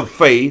fruits of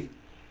faith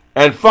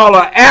and follow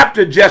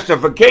after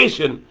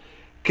justification,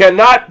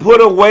 cannot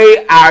put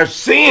away our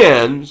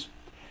sins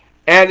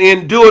and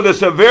endure the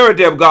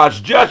severity of God's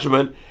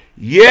judgment,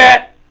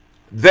 yet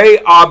they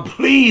are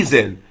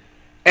pleasing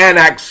and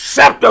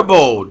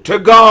acceptable to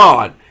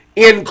God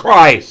in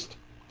Christ,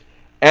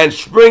 and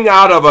spring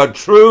out of a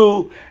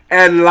true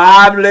and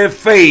lively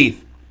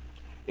faith,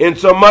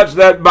 insomuch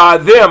that by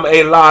them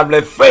a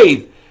lively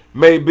faith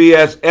may be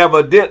as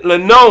evidently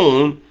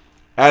known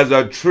as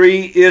a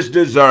tree is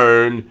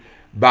discerned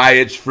by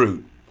its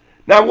fruit.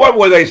 Now, what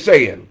were they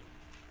saying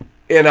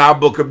in our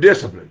book of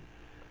discipline?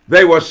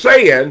 They were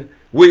saying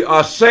we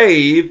are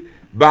saved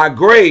by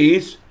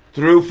grace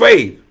through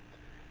faith.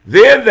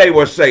 Then they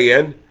were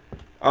saying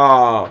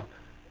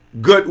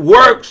good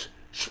works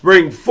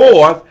spring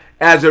forth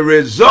as a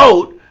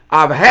result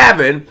of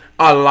having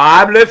a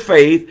lively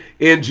faith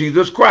in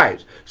Jesus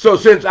Christ. So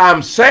since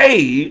I'm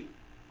saved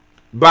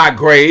by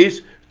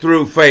grace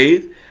through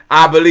faith,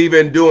 I believe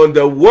in doing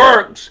the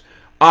works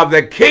of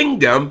the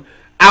kingdom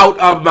out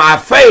of my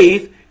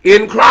faith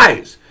in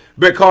Christ,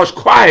 because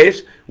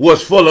Christ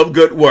was full of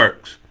good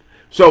works.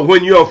 So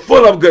when you're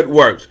full of good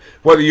works,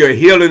 whether you're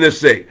healing the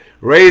sick,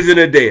 raising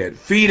the dead,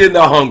 feeding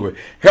the hungry,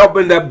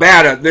 helping the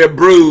battered, the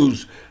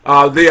bruised,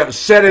 they're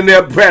setting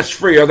their breasts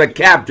free, or the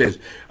captives,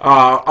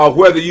 or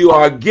whether you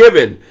are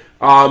giving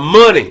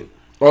money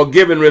or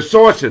giving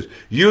resources,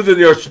 using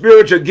your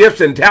spiritual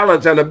gifts and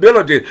talents and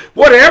abilities,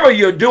 whatever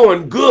you're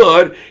doing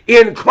good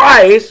in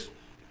Christ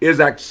is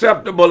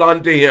acceptable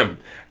unto him.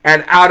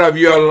 And out of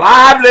your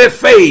lively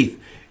faith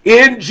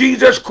in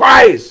Jesus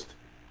Christ,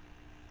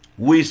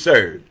 we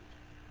serve.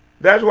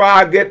 That's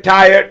why I get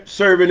tired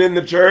serving in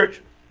the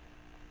church.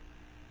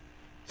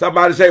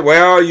 Somebody say,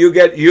 well,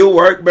 you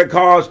work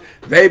because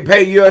they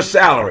pay you a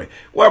salary.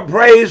 Well,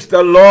 praise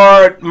the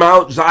Lord,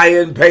 Mount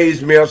Zion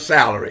pays me a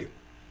salary.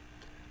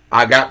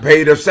 I got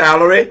paid a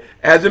salary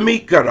as a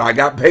meat cutter. I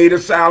got paid a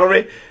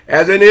salary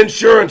as an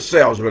insurance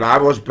salesman. I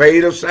was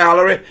paid a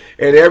salary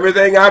in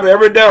everything I've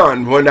ever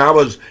done when I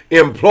was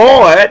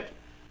employed.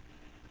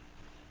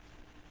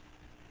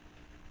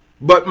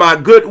 But my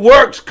good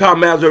works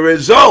come as a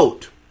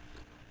result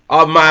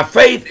of my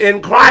faith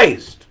in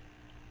Christ.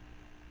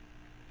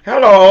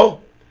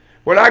 Hello.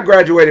 When I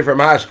graduated from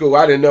high school,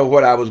 I didn't know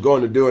what I was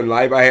going to do in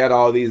life. I had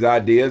all these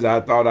ideas. I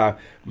thought I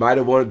might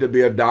have wanted to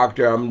be a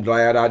doctor. I'm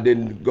glad I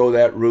didn't go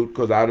that route,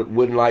 because I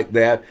wouldn't like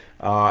that.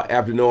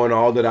 After knowing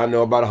all that I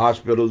know about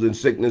hospitals and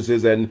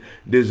sicknesses and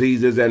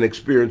diseases and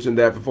experiencing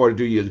that for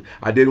 42 years,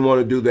 I didn't want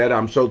to do that.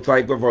 I'm so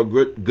thankful for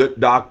good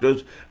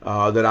doctors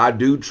that I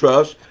do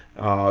trust.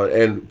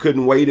 And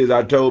couldn't wait, as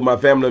I told my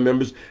family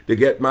members, to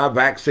get my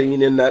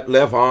vaccine in that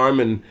left arm.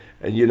 And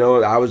you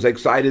know, I was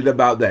excited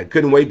about that.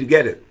 Couldn't wait to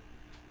get it.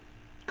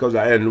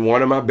 And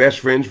one of my best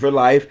friends for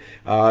life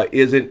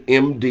is an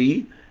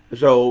MD.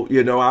 So,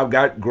 you know, I've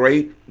got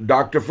great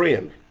doctor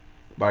friends.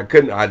 But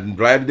I'm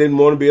glad I didn't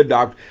want to be a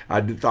doctor. I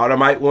thought I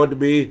might want to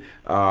be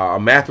a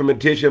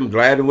mathematician. I'm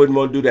glad I wouldn't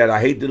want to do that. I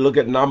hate to look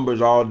at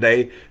numbers all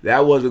day.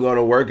 That wasn't going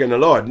to work, and the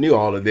Lord knew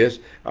all of this.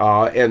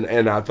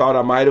 And I thought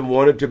I might have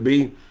wanted to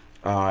be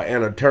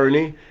an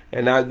attorney,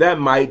 and that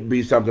might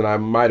be something I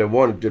might have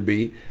wanted to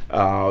be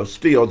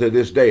still to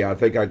this day. I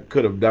think I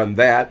could have done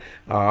that,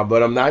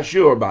 but I'm not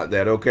sure about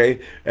that, okay?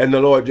 And the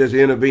Lord just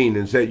intervened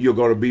and said, you're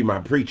going to be my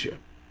preacher,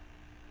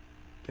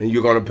 and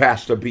you're going to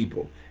pastor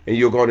people, and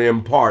you're going to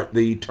impart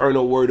the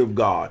eternal word of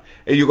God,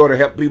 and you're going to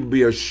help people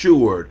be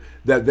assured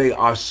that they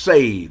are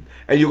saved,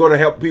 and you're going to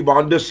help people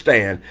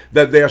understand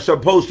that they're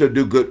supposed to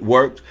do good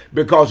works,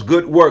 because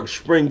good works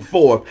spring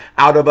forth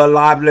out of a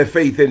lively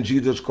faith in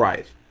Jesus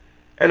Christ.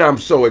 And I'm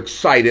so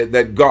excited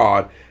that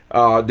God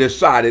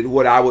decided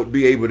what I would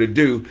be able to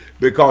do,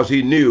 because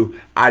he knew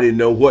I didn't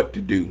know what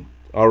to do.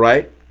 All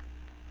right.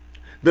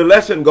 The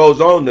lesson goes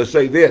on to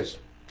say this,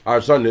 our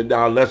Sunday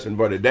lesson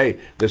for today,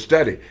 the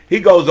study. He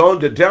goes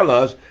on to tell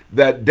us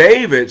that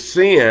David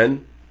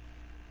sinned,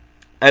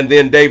 and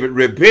then David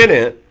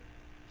repented,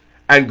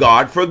 and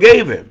God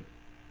forgave him.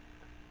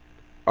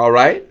 All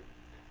right.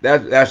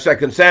 That's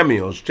 2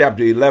 Samuel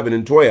chapter 11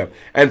 and 12.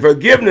 And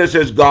forgiveness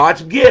is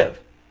God's gift.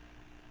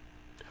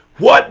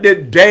 What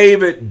did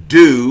David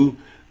do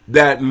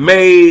that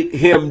made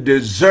him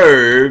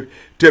deserve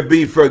to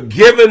be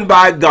forgiven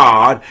by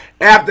God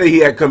after he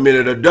had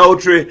committed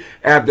adultery,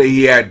 after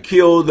he had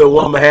killed the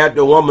woman, had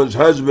the woman's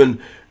husband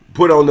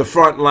put on the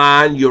front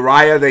line,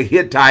 Uriah the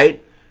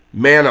Hittite,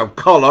 man of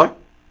color?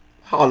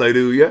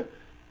 Hallelujah.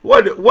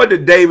 What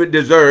did David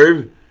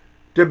deserve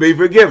to be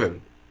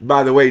forgiven?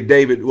 By the way,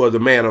 David was a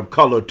man of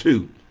color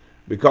too,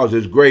 because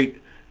his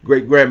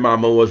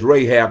great-grandmama was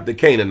Rahab the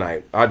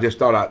Canaanite. I just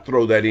thought I'd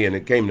throw that in.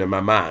 It came to my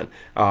mind.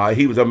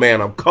 He was a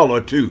man of color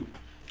too.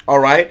 All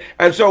right?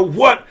 And so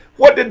what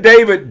did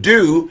David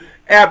do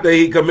after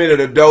he committed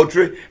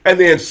adultery and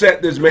then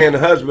set this man's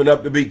husband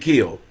up to be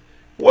killed?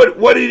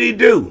 What did he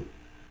do?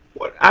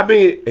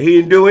 He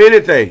didn't do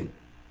anything.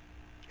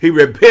 He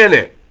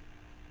repented.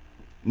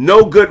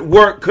 No good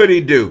work could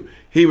he do.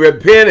 He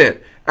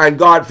repented, and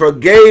God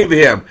forgave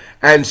him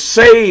and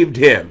saved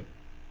him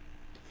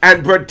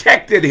and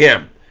protected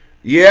him.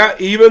 Yeah,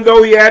 even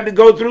though he had to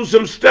go through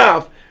some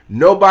stuff,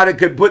 nobody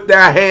could put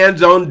their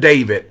hands on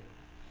David.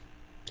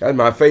 That's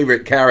my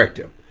favorite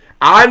character.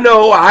 I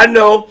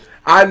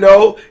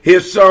know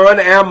his son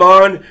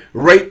Ammon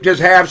raped his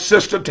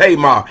half-sister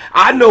Tamar.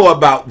 I know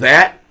about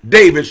that,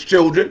 David's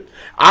children.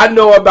 I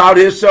know about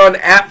his son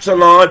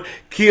Absalom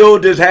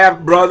killed his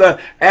half-brother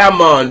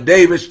Ammon,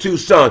 David's two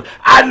sons.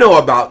 I know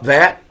about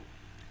that.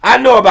 I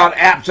know about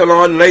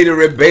Absalom later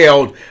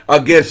rebelled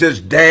against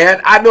his dad.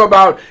 I know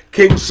about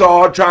King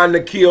Saul trying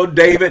to kill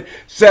David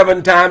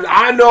 7 times.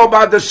 I know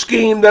about the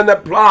schemes and the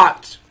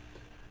plots.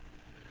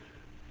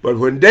 But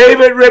when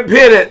David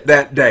repented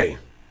that day,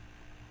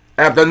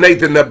 after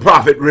Nathan the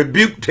prophet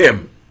rebuked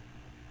him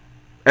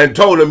and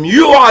told him,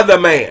 "You are the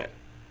man,"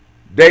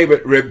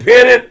 David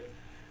repented.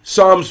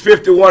 Psalms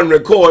 51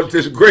 records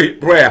this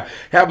great prayer: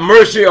 "Have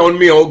mercy on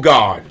me, O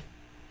God,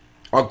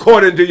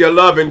 according to your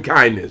loving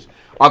kindness,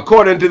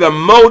 according to the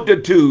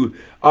multitude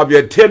of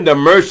your tender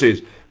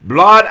mercies.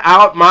 Blot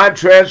out my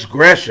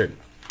transgression.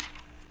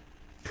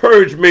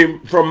 Purge me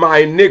from my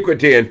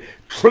iniquity and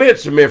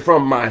cleanse me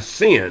from my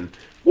sin."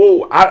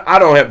 Woo, I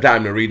don't have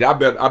time to read. I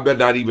bet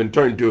not even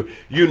turn to it.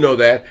 You know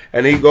that.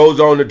 And he goes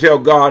on to tell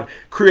God,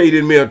 "Create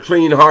in me a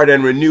clean heart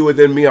and renew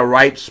within me a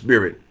right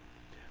spirit.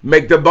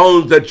 Make the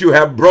bones that you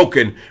have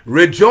broken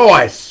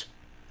rejoice.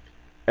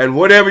 And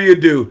whatever you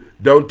do,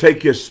 don't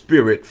take your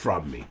spirit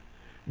from me."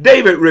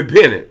 David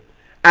repented,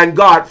 and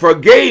God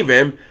forgave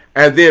him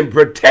and then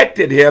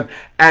protected him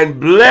and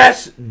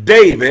blessed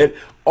David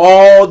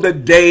all the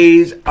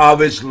days of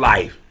his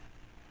life.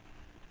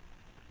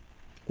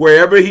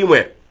 Wherever he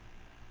went,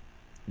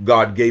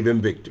 God gave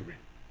him victory.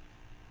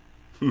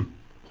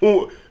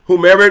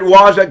 Whomever it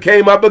was that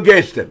came up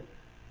against him,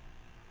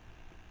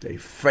 they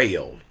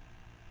failed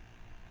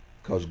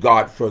because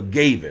God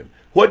forgave him.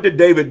 What did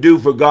David do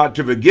for God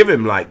to forgive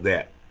him like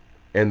that?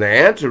 And the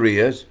answer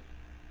is,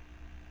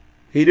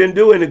 he didn't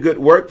do any good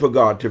work for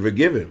God to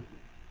forgive him.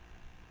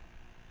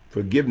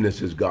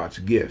 Forgiveness is God's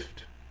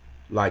gift,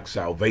 like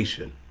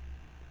salvation.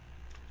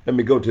 Let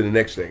me go to the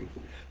next thing.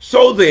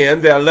 So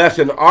then, their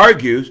lesson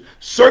argues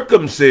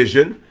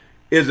circumcision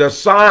is a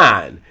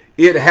sign.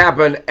 It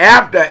happened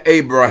after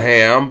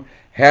Abraham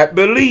had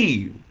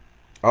believed.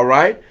 All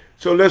right?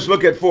 So let's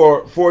look at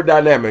four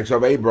dynamics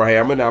of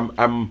Abraham, and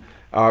I'm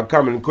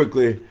coming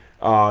quickly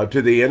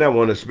to the end. I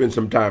want to spend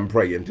some time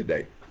praying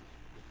today.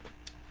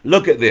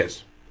 Look at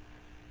this.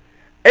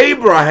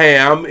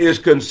 Abraham is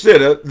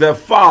considered the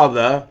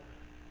father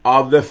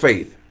of the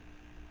faith.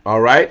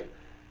 All right?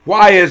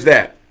 Why is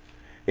that?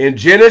 In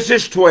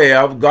Genesis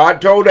 12,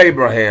 God told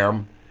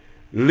Abraham,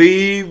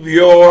 "Leave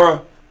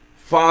your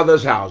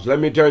father's house." Let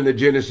me turn to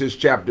Genesis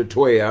chapter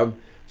 12,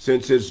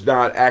 since it's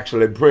not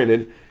actually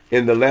printed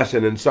in the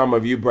lesson, and some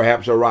of you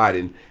perhaps are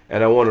writing,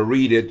 and I want to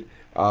read it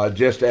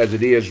just as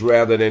it is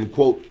rather than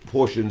quote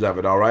portions of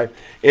it, all right?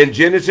 In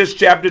Genesis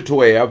chapter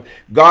 12,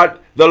 God,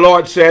 the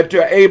Lord said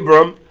to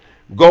Abram,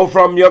 "Go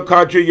from your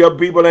country, your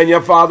people, and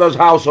your father's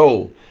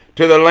household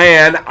to the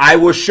land I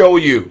will show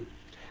you.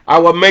 I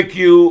will make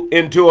you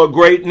into a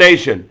great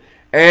nation,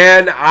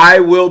 and I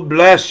will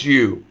bless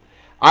you.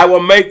 I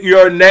will make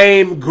your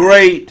name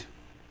great,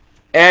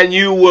 and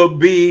you will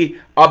be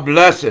a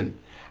blessing.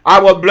 I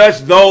will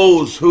bless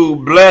those who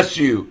bless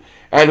you,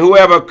 and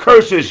whoever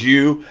curses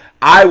you,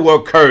 I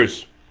will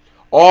curse.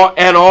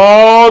 And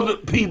all the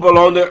people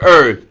on the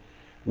earth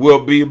will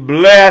be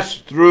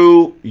blessed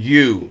through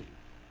you."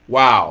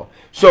 Wow.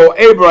 So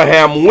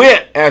Abraham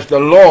went as the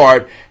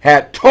Lord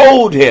had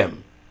told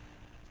him.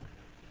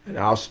 And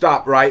I'll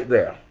stop right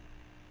there.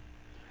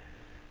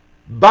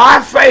 By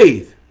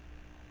faith,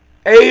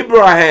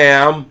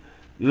 Abraham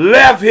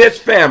left his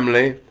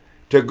family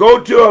to go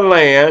to a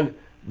land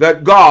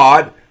that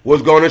God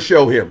was going to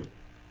show him.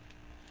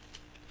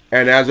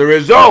 And as a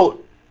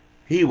result,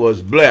 he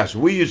was blessed.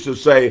 We used to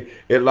say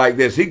it like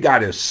this: he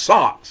got his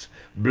socks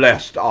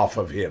blessed off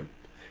of him.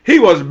 He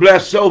was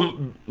blessed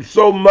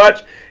so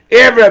much,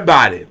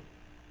 everybody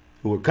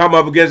who would come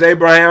up against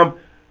Abraham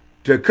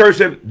to curse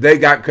him, they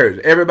got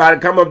cursed. Everybody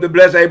come up to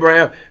bless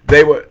Abraham,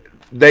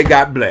 they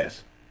got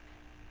blessed.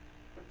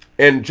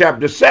 In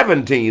chapter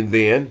 17,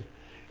 then,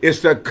 it's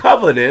the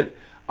covenant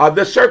of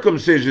the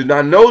circumcision.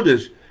 Now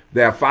notice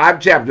there are 5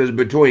 chapters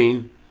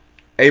between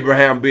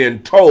Abraham being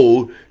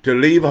told to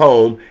leave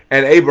home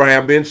and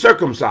Abraham being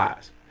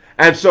circumcised.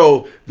 And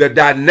so the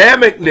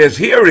dynamicness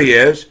here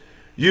is,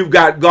 you've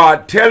got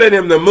God telling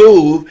him to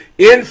move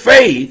in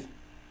faith,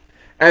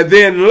 and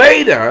then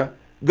later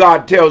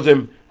God tells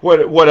him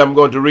what I'm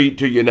going to read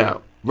to you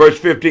now. Verse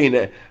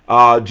 15,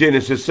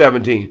 Genesis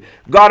 17.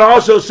 God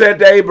also said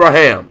to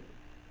Abraham,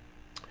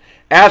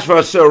 "As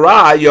for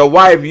Sarai, your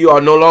wife, you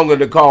are no longer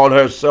to call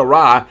her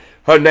Sarai.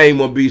 Her name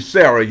will be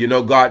Sarah." You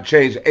know, God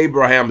changed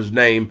Abraham's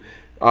name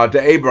to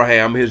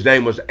Abraham. His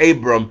name was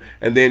Abram,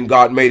 and then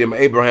God made him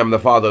Abraham, the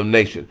father of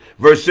nations.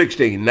 Verse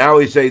 16. Now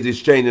he says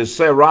he's changing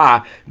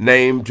Sarai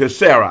name to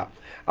Sarah.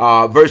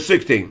 Verse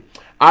 16.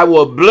 I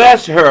will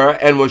bless her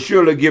and will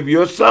surely give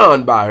you a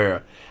son by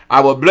her. I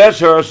will bless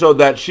her so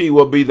that she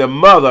will be the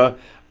mother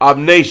of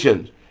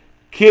nations.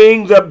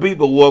 Kings of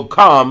people will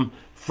come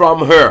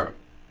from her.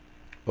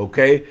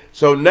 Okay,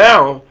 so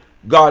now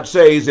God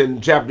says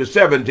in chapter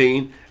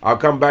 17, I'll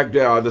come back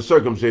to the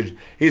circumcision.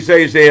 He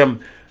says to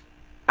him,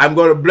 I'm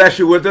going to bless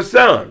you with a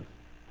son.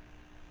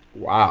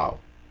 Wow,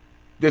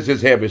 this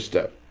is heavy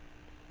stuff.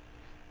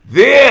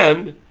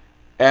 Then,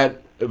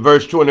 at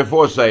verse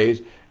 24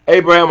 says,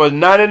 Abraham was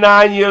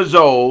 99 years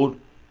old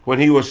when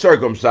he was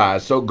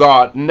circumcised. So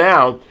God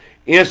now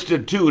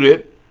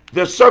instituted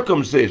the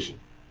circumcision.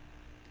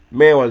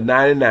 Man was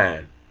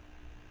 99.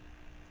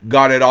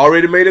 God had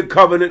already made a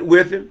covenant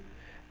with him.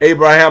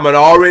 Abraham had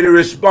already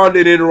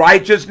responded in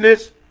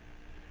righteousness.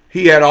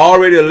 He had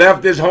already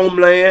left his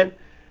homeland.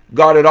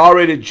 God had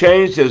already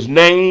changed his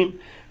name.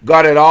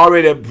 God had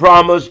already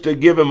promised to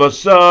give him a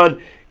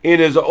son in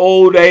his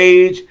old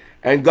age.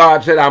 And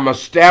God said, I'm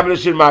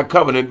establishing my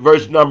covenant.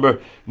 Verse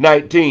number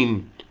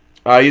 19.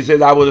 He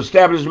says, I will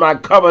establish my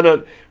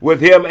covenant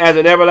with him as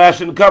an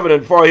everlasting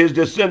covenant for his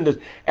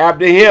descendants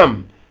after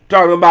him.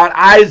 Talking about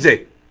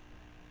Isaac.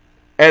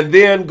 And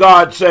then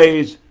God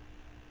says,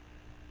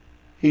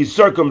 he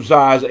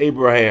circumcised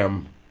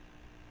Abraham.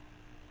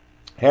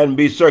 Hadn't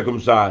been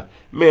circumcised.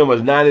 Man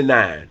was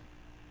 99.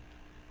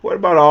 What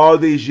about all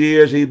these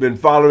years he'd been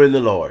following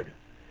the Lord?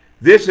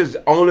 This is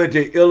only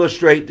to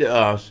illustrate to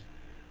us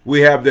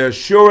we have the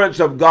assurance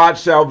of God's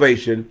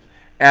salvation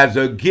as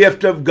a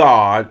gift of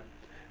God,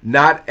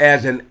 not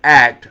as an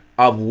act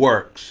of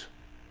works.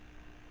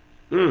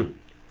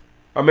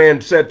 A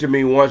man said to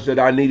me once that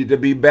I needed to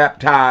be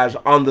baptized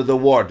under the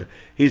water.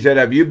 He said,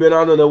 have you been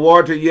under the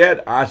water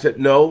yet? I said,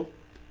 no,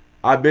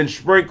 I've been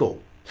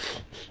sprinkled.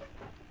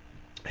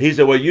 He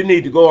said, well, you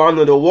need to go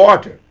under the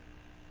water.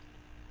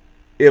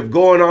 If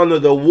going under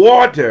the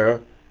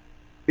water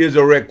is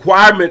a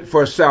requirement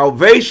for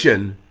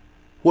salvation,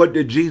 what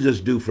did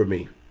Jesus do for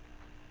me?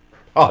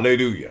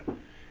 Hallelujah.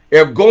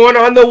 If going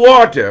on the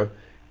water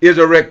is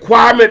a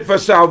requirement for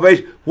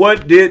salvation,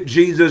 what did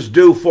Jesus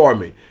do for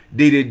me?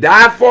 Did he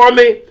die for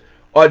me?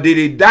 Or did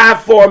he die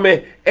for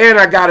me and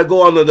I got to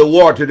go under the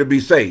water to be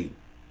saved?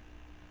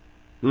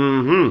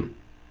 The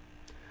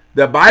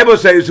Bible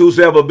says,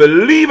 whosoever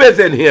believeth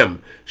in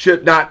him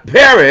should not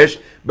perish,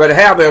 but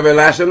have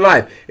everlasting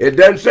life. It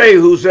doesn't say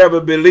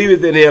whosoever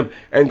believeth in him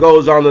and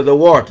goes under the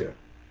water.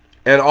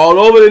 And all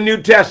over the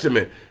New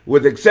Testament,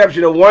 with the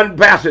exception of one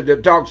passage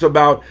that talks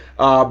about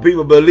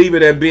people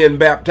believing and being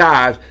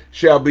baptized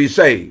shall be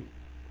saved.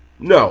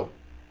 No.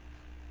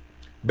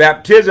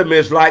 Baptism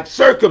is like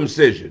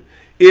circumcision.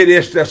 It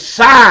is the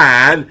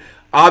sign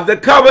of the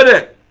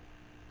covenant.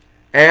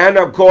 And,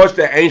 of course,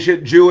 the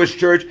ancient Jewish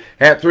church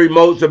had three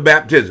modes of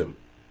baptism.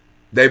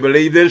 They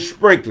believed in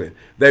sprinkling.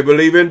 They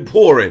believed in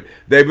pouring.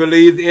 They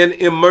believed in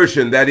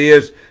immersion, that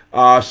is,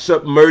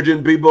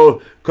 submerging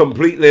people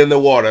completely in the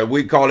water.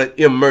 We call it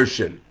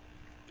immersion,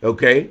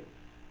 okay,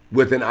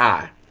 with an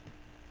I.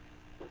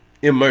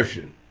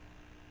 Immersion.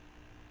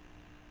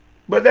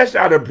 But that's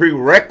not a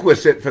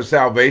prerequisite for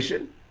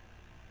salvation.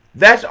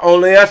 That's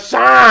only a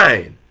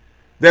sign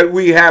that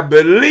we have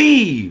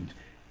believed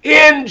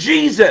in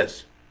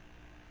Jesus.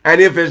 And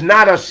if it's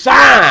not a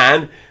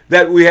sign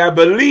that we have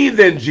believed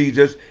in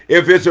Jesus,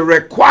 if it's a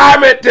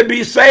requirement to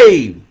be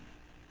saved,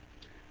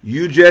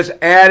 you just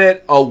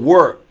added a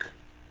work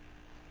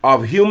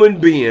of human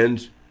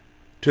beings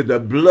to the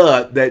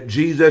blood that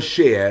Jesus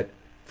shed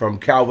from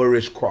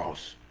Calvary's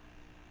cross.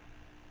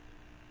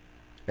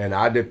 And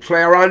I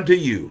declare unto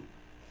you,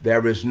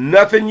 there is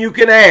nothing you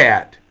can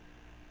add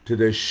to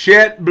the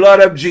shed blood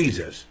of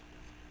Jesus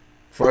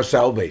for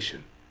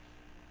salvation.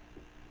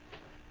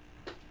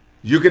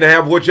 You can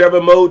have whichever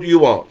mode you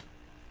want.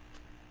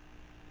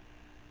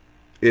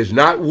 It's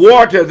not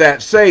water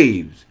that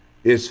saves.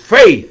 It's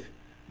faith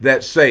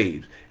that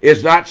saves.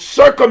 It's not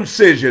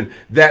circumcision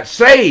that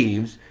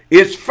saves.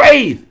 It's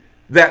faith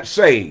that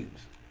saves.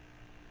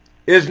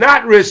 It's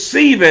not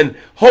receiving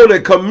Holy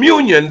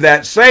Communion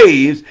that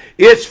saves.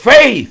 It's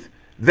faith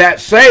that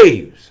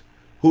saves.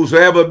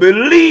 Whosoever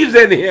believes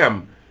in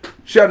him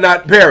shall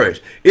not perish.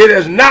 It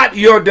is not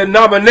your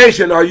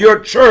denomination or your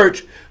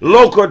church,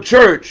 local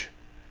church,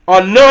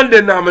 or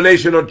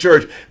non-denominational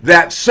church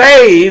that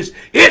saves.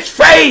 It's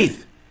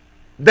faith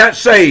that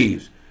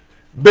saves.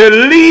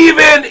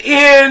 Believing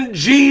in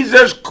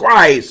Jesus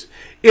Christ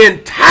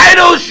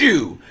entitles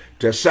you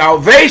to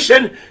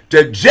salvation,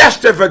 to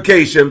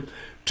justification,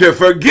 to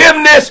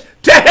forgiveness,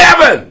 to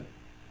heaven.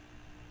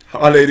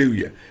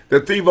 Hallelujah. The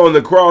thief on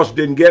the cross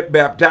didn't get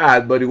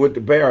baptized, but he went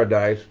to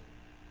paradise.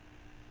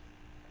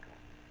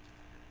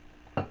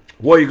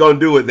 What are you going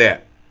to do with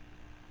that?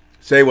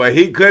 Say, well,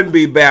 he couldn't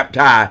be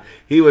baptized.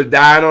 He was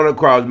dying on a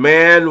cross.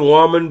 Man,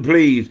 woman,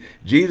 please.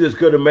 Jesus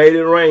could have made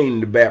it rain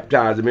to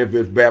baptize him if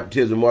his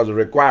baptism was a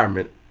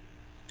requirement.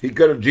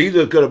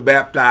 Jesus could have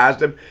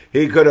baptized him.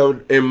 He could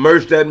have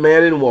immersed that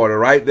man in water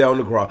right there on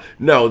the cross.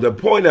 No, the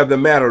point of the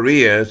matter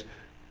is,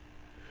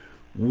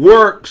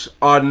 works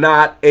are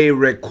not a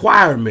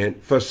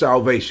requirement for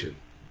salvation.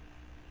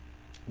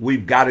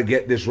 we've got to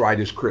get this right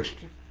as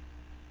Christians.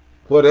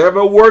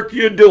 Whatever work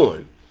you're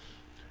doing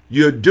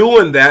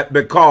that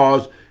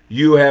because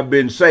you have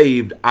been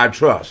saved, I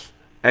trust,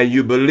 and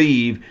you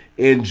believe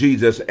in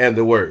Jesus and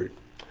the Word.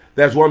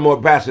 That's one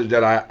more passage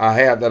that I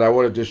have that I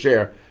wanted to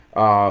share.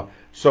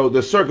 So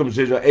the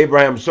circumcision,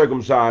 Abraham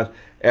circumcised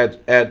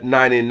at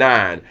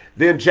 99.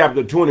 Then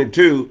chapter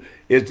 22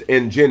 is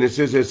in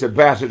Genesis. It's a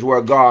passage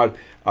where God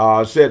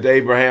said to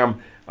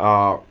Abraham,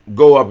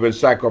 go up and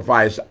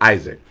sacrifice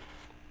Isaac.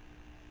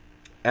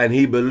 And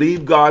he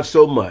believed God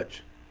so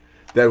much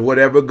that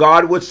whatever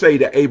God would say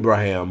to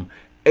Abraham,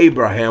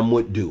 Abraham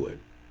would do it.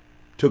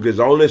 Took his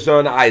only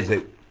son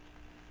Isaac,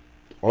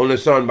 only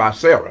son by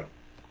Sarah,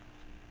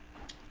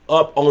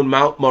 up on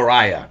Mount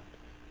Moriah.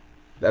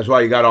 That's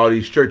why you got all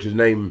these churches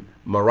named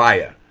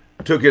Moriah.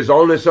 Took his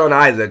only son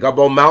Isaac up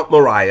on Mount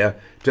Moriah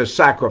to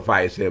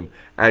sacrifice him.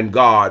 And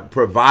God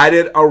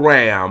provided a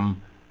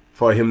ram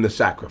for him to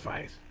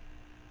sacrifice.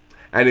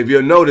 And if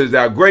you'll notice,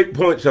 there are great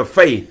points of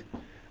faith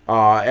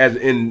as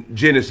in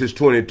Genesis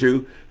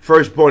 22.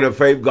 First point of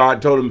faith,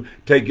 God told him,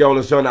 take your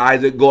only son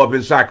Isaac, go up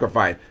and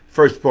sacrifice.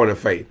 First point of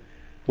faith.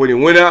 When he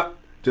went up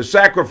to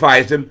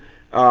sacrifice him,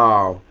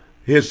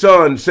 his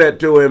son said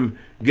to him,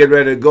 get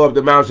ready to go up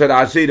the mountain, said,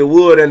 I see the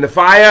wood and the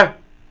fire.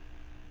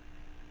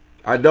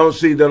 I don't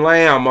see the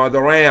lamb or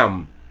the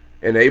ram.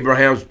 And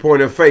Abraham's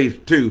point of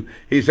faith, too,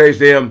 he says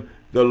to him,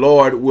 the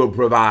Lord will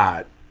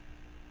provide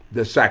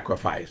the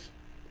sacrifice.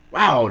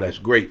 Wow, that's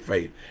great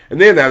faith.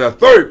 And then there's a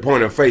third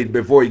point of faith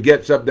before he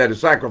gets up there to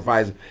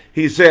sacrifice.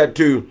 He said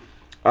to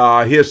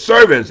his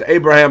servants,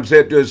 Abraham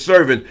said to his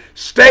servants,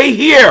 stay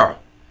here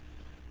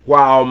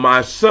while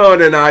my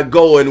son and I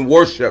go and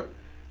worship,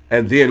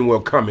 and then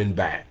we're coming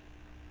back.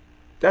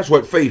 That's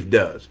what faith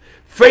does.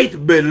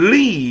 Faith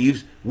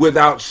believes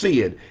without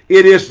seeing.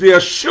 It is the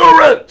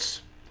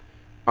assurance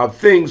of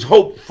things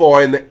hoped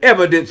for and the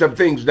evidence of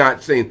things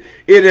not seen.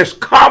 It is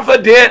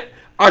confident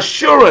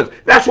assurance.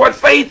 That's what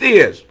faith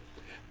is.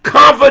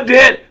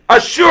 Confident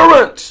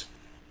assurance.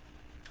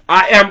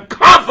 I am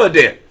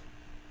confident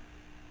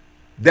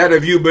that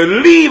if you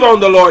believe on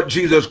the Lord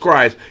Jesus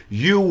Christ,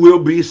 you will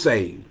be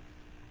saved.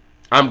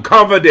 I'm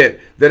confident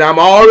that I'm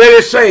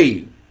already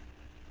saved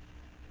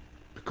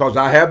because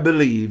I have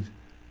believed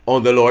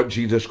on the Lord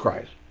Jesus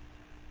Christ.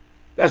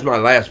 That's my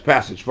last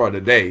passage for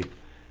today.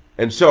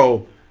 And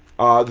so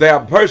there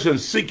are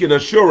persons seeking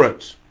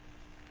assurance.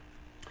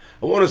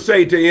 I want to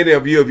say to any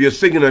of you, if you're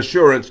seeking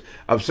assurance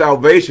of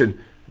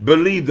salvation,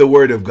 believe the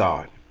word of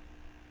God.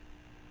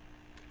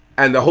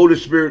 And the Holy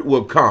Spirit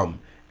will come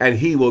and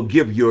he will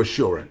give you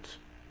assurance.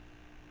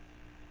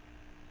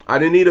 I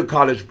didn't need a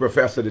college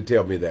professor to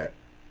tell me that.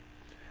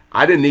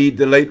 I didn't need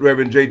the late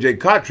Reverend J.J.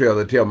 Cottrell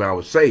to tell me I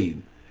was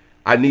saved.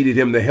 I needed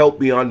him to help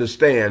me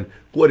understand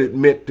what it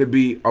meant to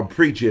be a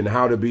preacher and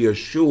how to be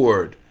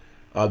assured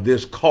of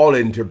this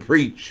calling to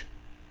preach.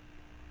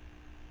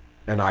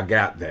 And I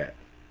got that.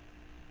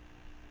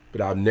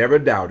 But I've never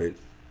doubted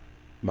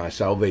my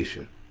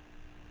salvation.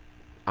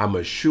 I'm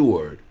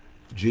assured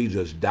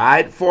Jesus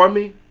died for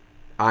me.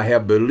 I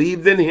have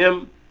believed in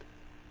him.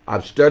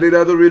 I've studied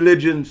other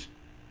religions.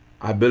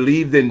 I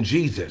believed in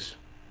Jesus.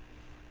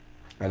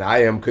 And I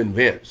am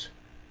convinced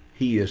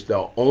he is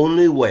the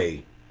only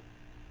way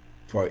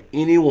for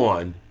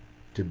anyone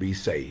to be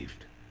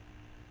saved.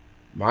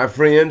 My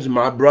friends,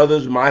 my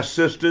brothers, my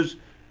sisters,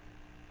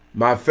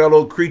 my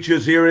fellow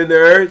creatures here in the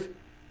earth,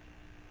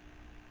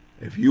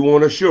 if you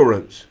want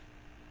assurance,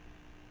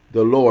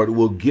 the Lord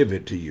will give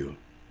it to you.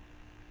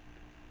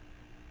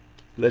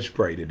 Let's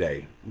pray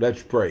today.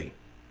 Let's pray.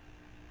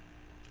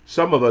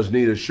 Some of us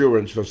need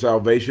assurance for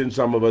salvation.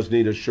 Some of us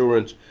need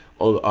assurance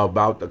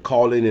about the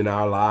calling in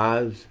our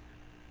lives,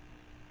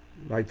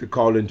 like the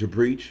calling to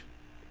preach.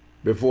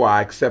 Before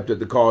I accepted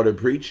the call to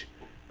preach,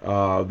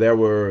 there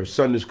were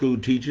Sunday school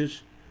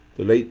teachers,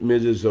 the late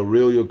Mrs.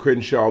 Aurelia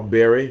Crenshaw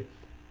Berry,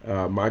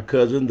 my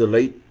cousin, the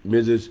late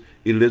Mrs.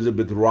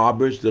 Elizabeth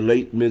Roberts, the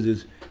late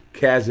Mrs.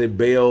 Cassie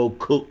Bell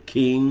Cook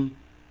King.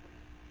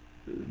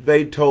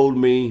 They told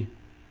me,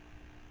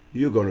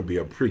 you're going to be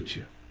a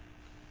preacher.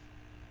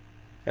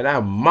 And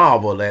I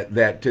marvel at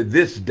that to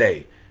this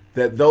day,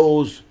 that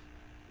those,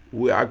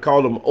 I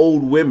call them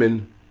old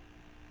women.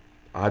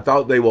 I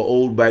thought they were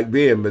old back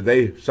then,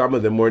 but some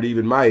of them weren't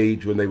even my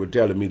age when they were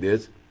telling me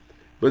this.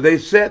 But they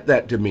said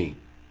that to me.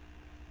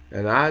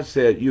 And I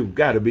said, you've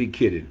got to be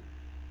kidding.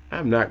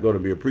 I'm not going to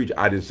be a preacher.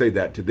 I didn't say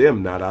that to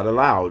them, not out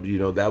loud. You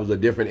know, that was a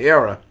different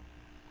era.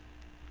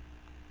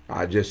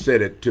 I just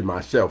said it to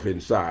myself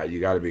inside. You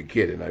got to be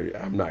kidding.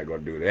 I'm not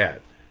going to do that.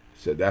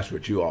 I said, that's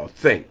what you all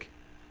think.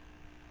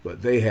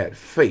 But they had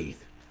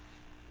faith.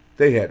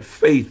 They had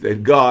faith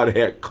that God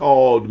had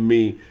called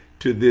me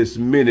to this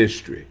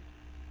ministry.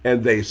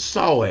 And they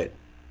saw it.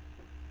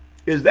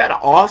 Is that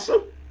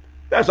awesome?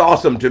 That's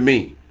awesome to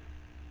me.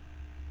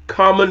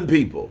 Common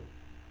people.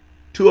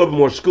 Two of them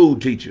were school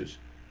teachers.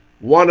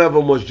 One of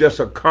them was just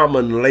a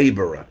common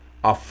laborer,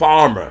 a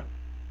farmer.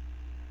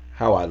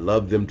 How I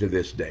love them to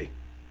this day.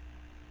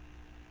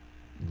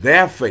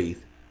 Their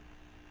faith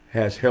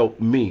has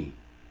helped me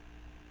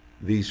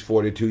these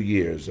 42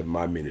 years of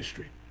my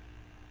ministry.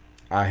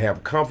 I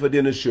have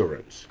confident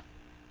assurance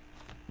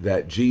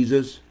that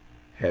Jesus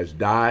has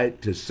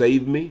died to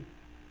save me,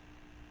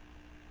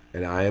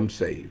 and I am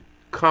saved.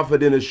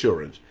 Confident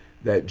assurance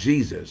that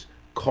Jesus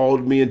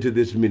called me into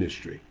this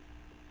ministry.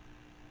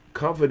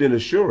 Confident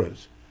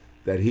assurance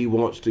that he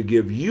wants to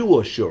give you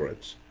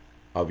assurance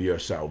of your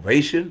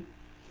salvation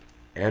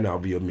and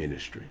of your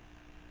ministry.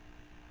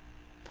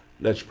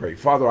 Let's pray.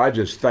 Father, I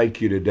just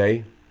thank you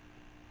today.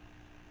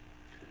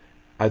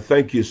 I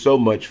thank you so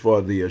much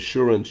for the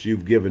assurance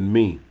you've given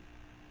me,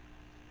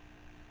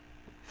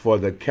 for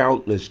the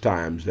countless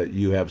times that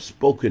you have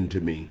spoken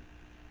to me,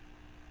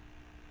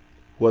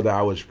 whether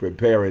I was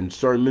preparing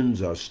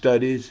sermons or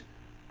studies,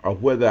 or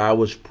whether I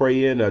was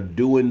praying or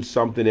doing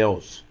something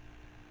else.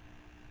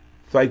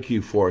 Thank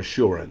you for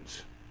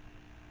assurance.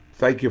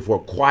 Thank you for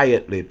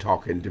quietly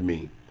talking to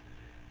me,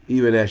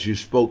 even as you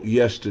spoke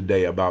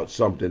yesterday about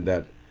something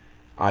that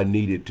I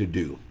needed to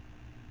do.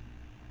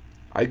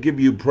 I give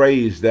you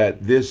praise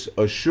that this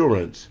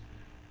assurance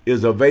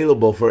is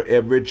available for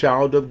every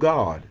child of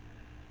God.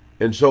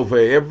 And so for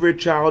every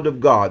child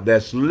of God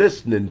that's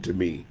listening to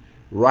me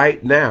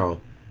right now,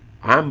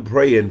 I'm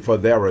praying for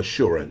their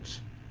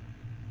assurance.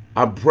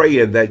 I'm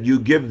praying that you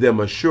give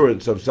them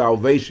assurance of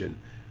salvation,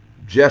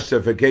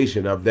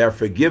 justification of their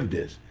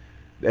forgiveness,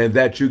 and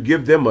that you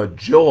give them a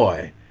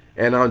joy,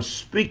 an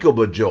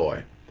unspeakable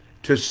joy,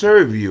 to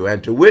serve you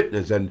and to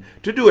witness and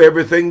to do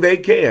everything they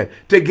can,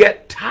 to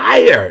get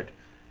tired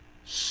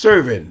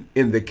serving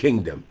in the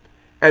kingdom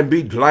and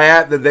be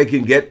glad that they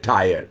can get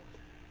tired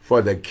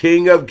for the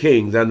King of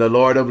Kings and the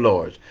Lord of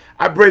Lords.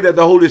 I pray that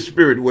the Holy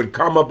Spirit would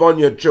come upon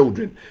your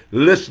children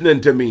listening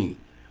to me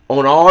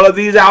on all of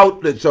these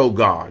outlets, oh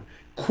God.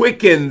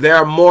 Quicken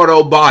their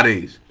mortal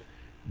bodies.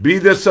 Be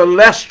the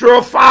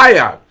celestial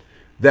fire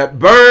that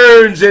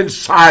burns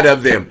inside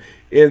of them.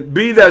 And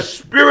be the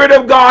Spirit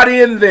of God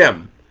in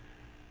them.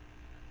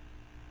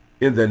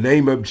 In the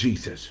name of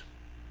Jesus.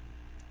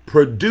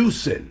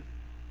 Producing,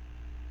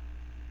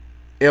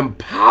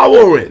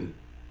 empowering,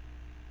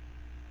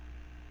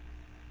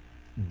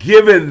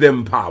 giving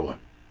them power,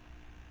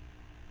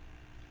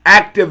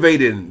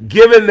 activating,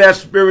 giving their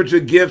spiritual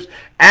gifts,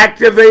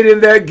 activating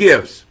their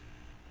gifts,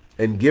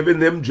 and giving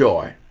them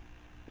joy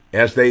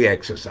as they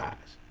exercise.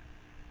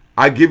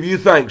 I give you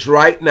thanks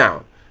right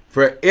now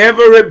for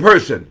every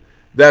person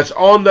that's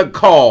on the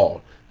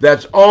call,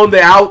 that's on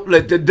the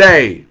outlet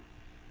today,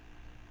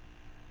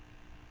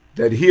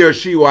 that he or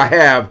she will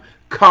have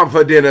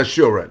confident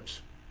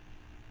assurance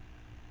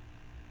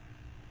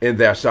in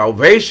their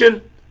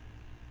salvation,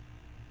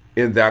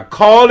 in their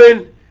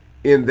calling,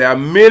 in their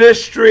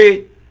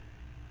ministry,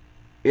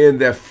 in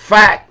the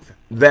fact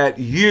that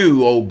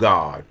you, oh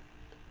God,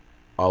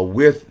 are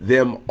with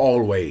them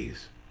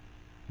always.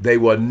 They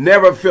will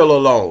never feel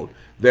alone.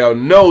 They'll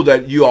know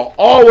that you are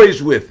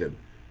always with them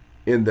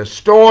in the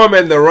storm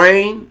and the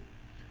rain,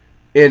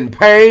 in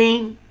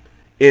pain,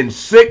 in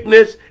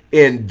sickness,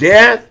 in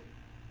death,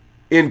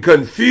 in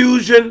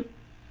confusion,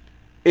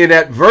 in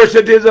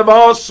adversities of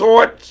all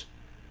sorts.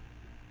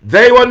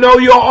 They will know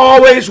you're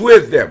always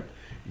with them.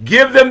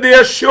 Give them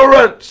the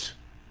assurance,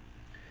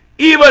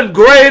 even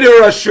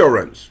greater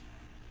assurance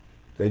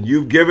than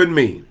you've given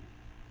me,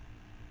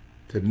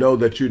 to know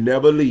that you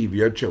never leave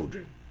your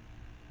children.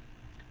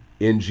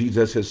 In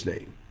Jesus'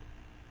 name,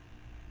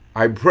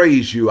 I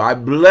praise you. I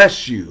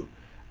bless you.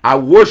 I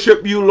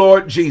worship you,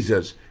 Lord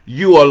Jesus,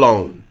 you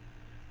alone.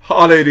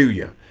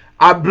 Hallelujah.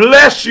 I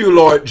bless you,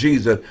 Lord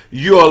Jesus,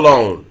 you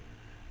alone.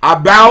 I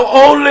bow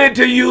only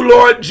to you,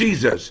 Lord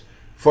Jesus,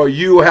 for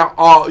you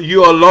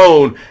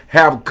alone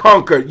have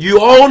conquered. You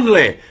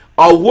only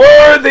are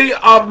worthy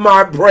of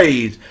my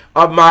praise,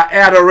 of my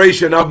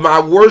adoration, of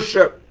my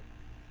worship.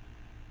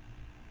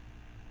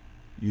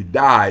 You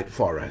died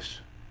for us.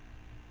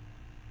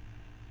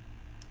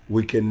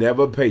 We can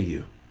never pay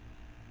you,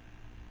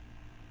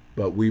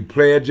 but we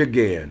pledge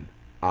again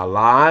our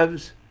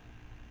lives,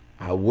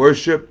 our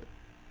worship,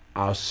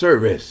 our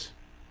service,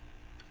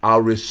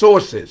 our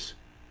resources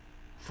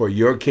for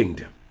your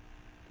kingdom.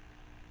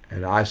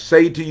 And I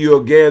say to you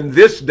again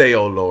this day,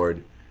 O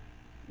Lord,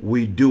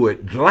 we do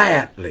it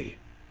gladly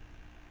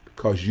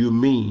because you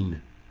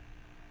mean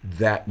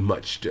that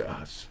much to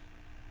us.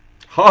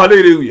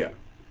 Hallelujah.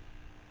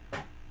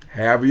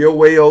 Have your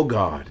way, O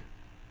God.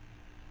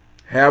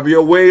 Have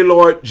your way,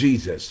 Lord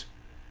Jesus.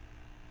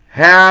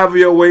 Have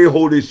your way,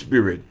 Holy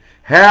Spirit.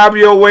 Have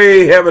your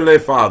way, Heavenly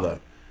Father.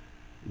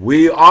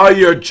 We are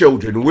your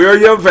children. We're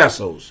your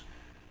vessels,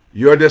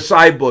 your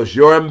disciples,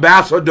 your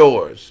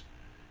ambassadors.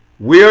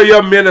 We are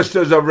your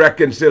ministers of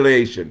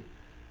reconciliation.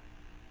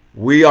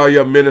 We are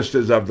your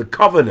ministers of the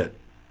covenant,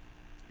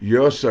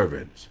 your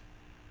servants.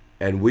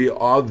 And we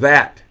are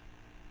that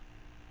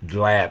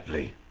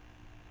gladly.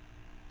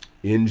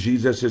 In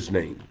Jesus'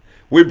 name.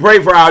 We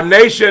pray for our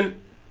nation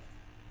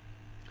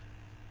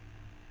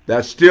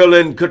that's still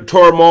in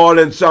turmoil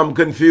and some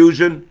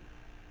confusion,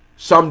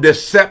 some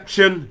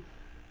deception.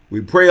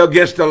 We pray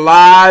against the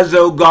lies,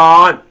 oh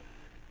God,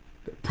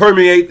 that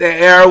permeate the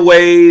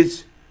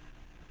airways.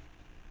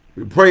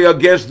 We pray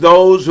against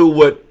those who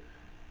would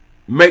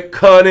make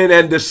cunning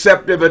and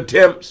deceptive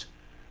attempts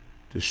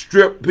to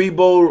strip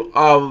people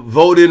of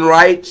voting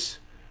rights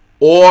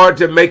or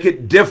to make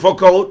it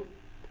difficult.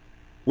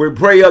 We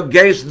pray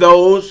against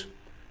those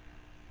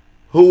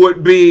who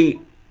would be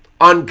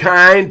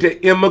unkind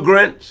to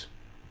immigrants.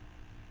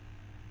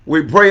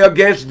 We pray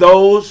against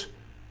those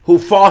who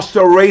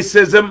foster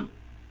racism.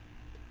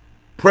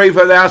 Pray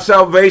for their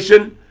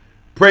salvation.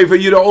 Pray for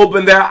you to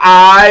open their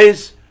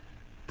eyes.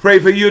 Pray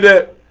for you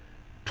to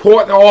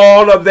thwart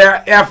all of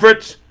their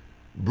efforts.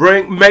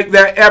 Make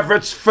their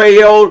efforts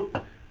fail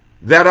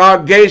that are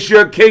against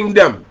your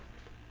kingdom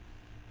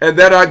and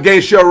that are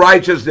against your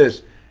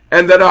righteousness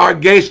and that are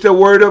against the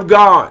word of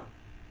God.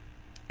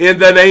 In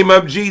the name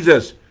of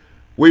Jesus,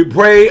 we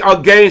pray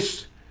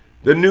against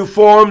the new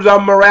forms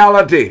of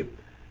morality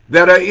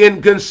that are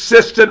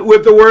inconsistent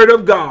with the word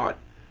of God.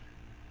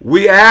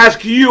 We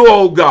ask you,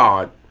 oh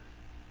God,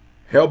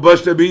 help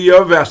us to be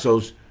your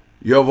vessels,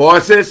 your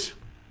voices,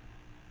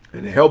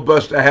 and help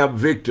us to have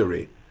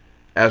victory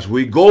as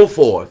we go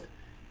forth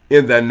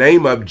in the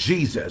name of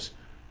Jesus,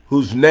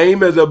 whose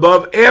name is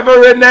above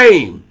every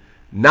name,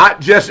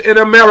 not just in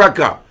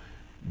America,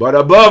 but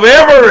above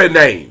every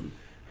name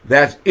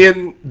that's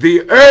in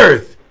the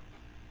earth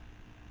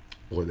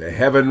or the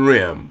heaven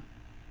realm.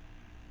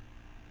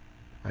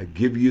 I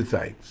give you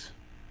thanks.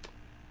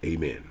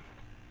 Amen.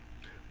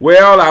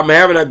 Well, I'm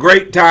having a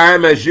great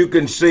time. As you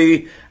can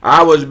see,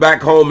 I was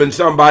back home and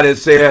somebody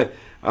said,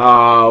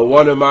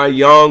 one of my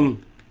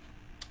young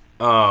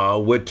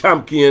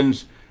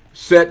Wetumpkians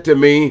said to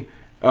me,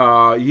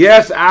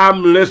 yes,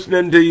 I'm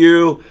listening to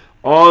you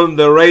on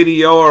the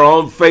radio or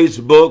on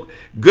Facebook.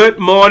 Good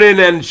morning.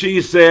 And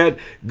she said,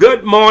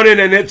 good morning,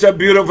 and it's a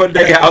beautiful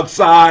day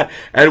outside.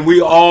 And we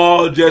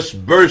all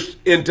just burst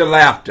into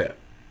laughter.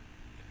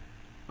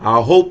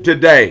 I hope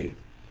today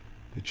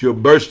that you'll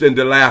burst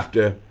into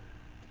laughter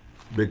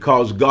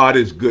because God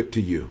is good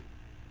to you.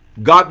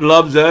 God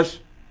loves us.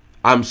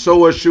 I'm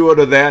so assured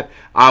of that.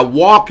 I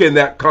walk in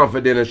that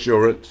confident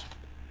assurance.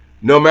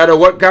 No matter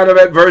what kind of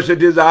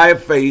adversities I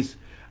have faced,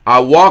 I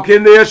walk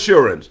in the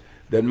assurance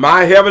that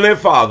my Heavenly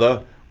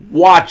Father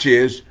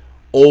watches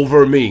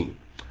over me.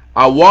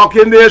 I walk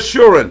in the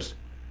assurance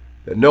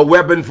that no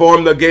weapon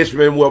formed against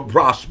me will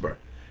prosper,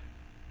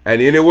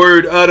 and any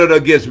word uttered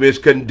against me is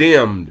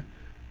condemned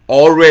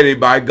already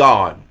by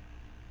God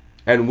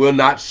and will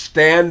not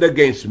stand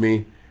against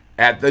me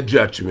at the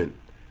judgment.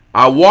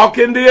 I walk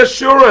in the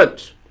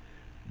assurance,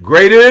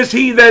 greater is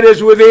he that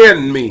is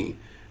within me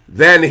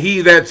than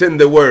he that's in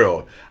the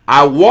world.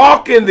 I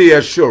walk in the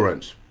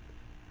assurance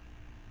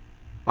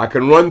I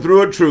can run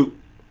through a troop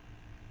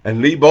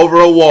and leap over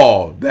a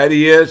wall. That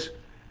is,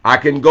 I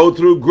can go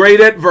through great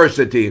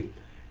adversity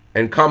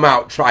and come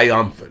out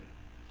triumphant.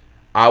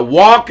 I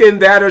walk in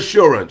that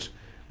assurance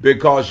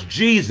because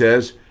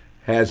Jesus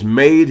has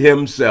made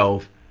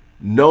himself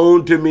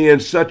known to me in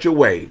such a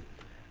way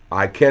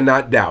I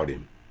cannot doubt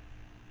him.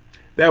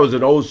 That was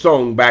an old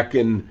song back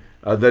in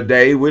the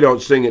day. We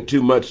don't sing it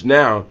too much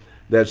now,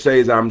 that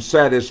says, I'm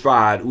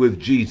satisfied with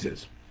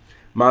Jesus.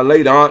 My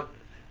late aunt,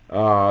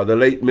 the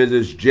late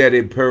Mrs.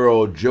 Jetty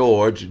Pearl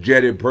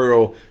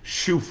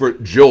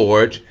Shuford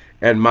George,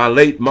 and my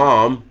late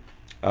mom,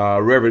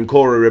 Reverend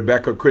Cora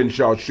Rebecca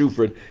Crenshaw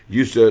Shuford,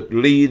 used to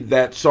lead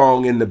that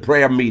song in the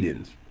prayer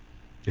meetings.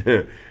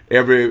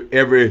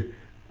 every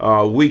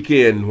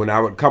weekend when I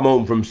would come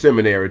home from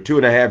seminary,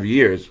 2.5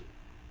 years,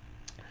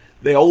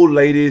 the old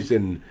ladies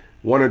and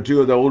one or two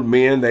of the old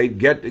men, they'd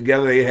get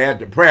together. They had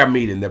the prayer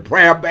meeting, the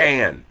prayer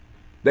band.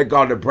 They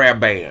called it the prayer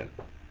band.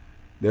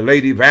 The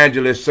lady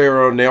evangelist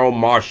Sarah Nell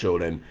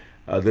Marshall and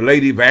the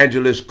lady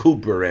evangelist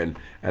Cooper and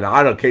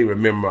I can't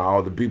remember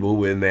all the people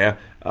who were in there.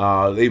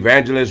 The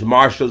evangelist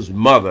Marshall's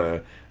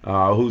mother,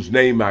 whose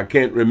name I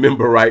can't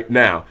remember right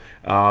now,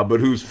 but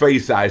whose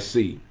face I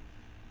see.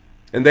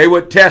 And they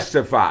would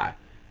testify,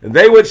 and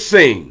they would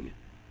sing,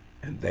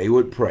 and they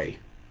would pray,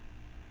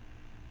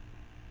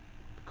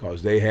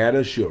 because they had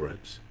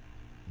assurance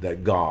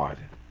that God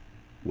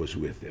was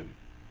with them.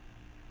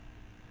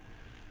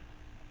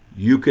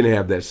 You can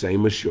have that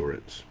same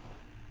assurance,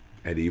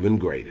 and even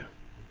greater,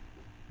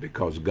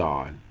 because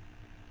God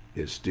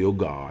is still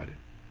God,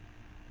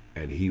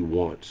 and he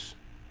wants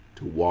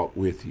to walk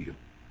with you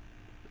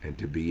and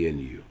to be in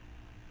you.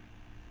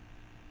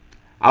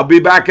 I'll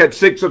be back at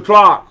 6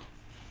 o'clock.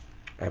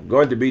 I'm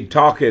going to be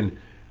talking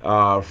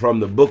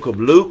from the book of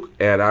Luke,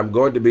 and I'm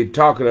going to be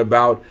talking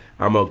about,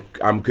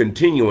 I'm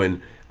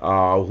continuing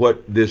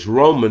what this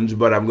Romans,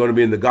 but I'm going to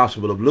be in the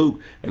Gospel of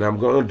Luke, and I'm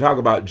going to talk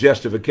about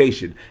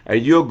justification.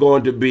 And you're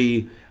going to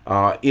be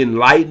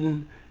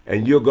enlightened,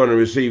 and you're going to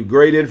receive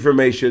great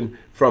information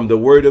from the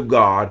Word of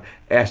God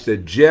as to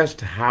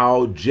just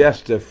how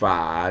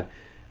justified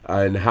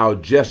and how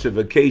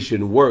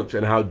justification works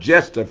and how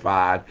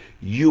justified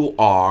you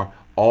are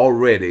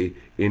already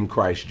in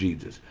Christ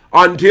Jesus.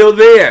 Until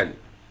then,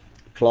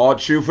 Claude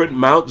Shuford,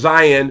 Mount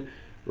Zion,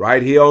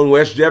 right here on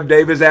West Jeff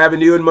Davis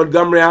Avenue in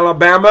Montgomery,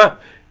 Alabama.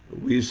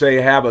 We say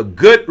have a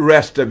good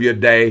rest of your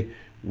day.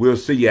 We'll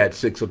see you at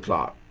 6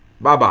 o'clock.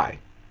 Bye-bye.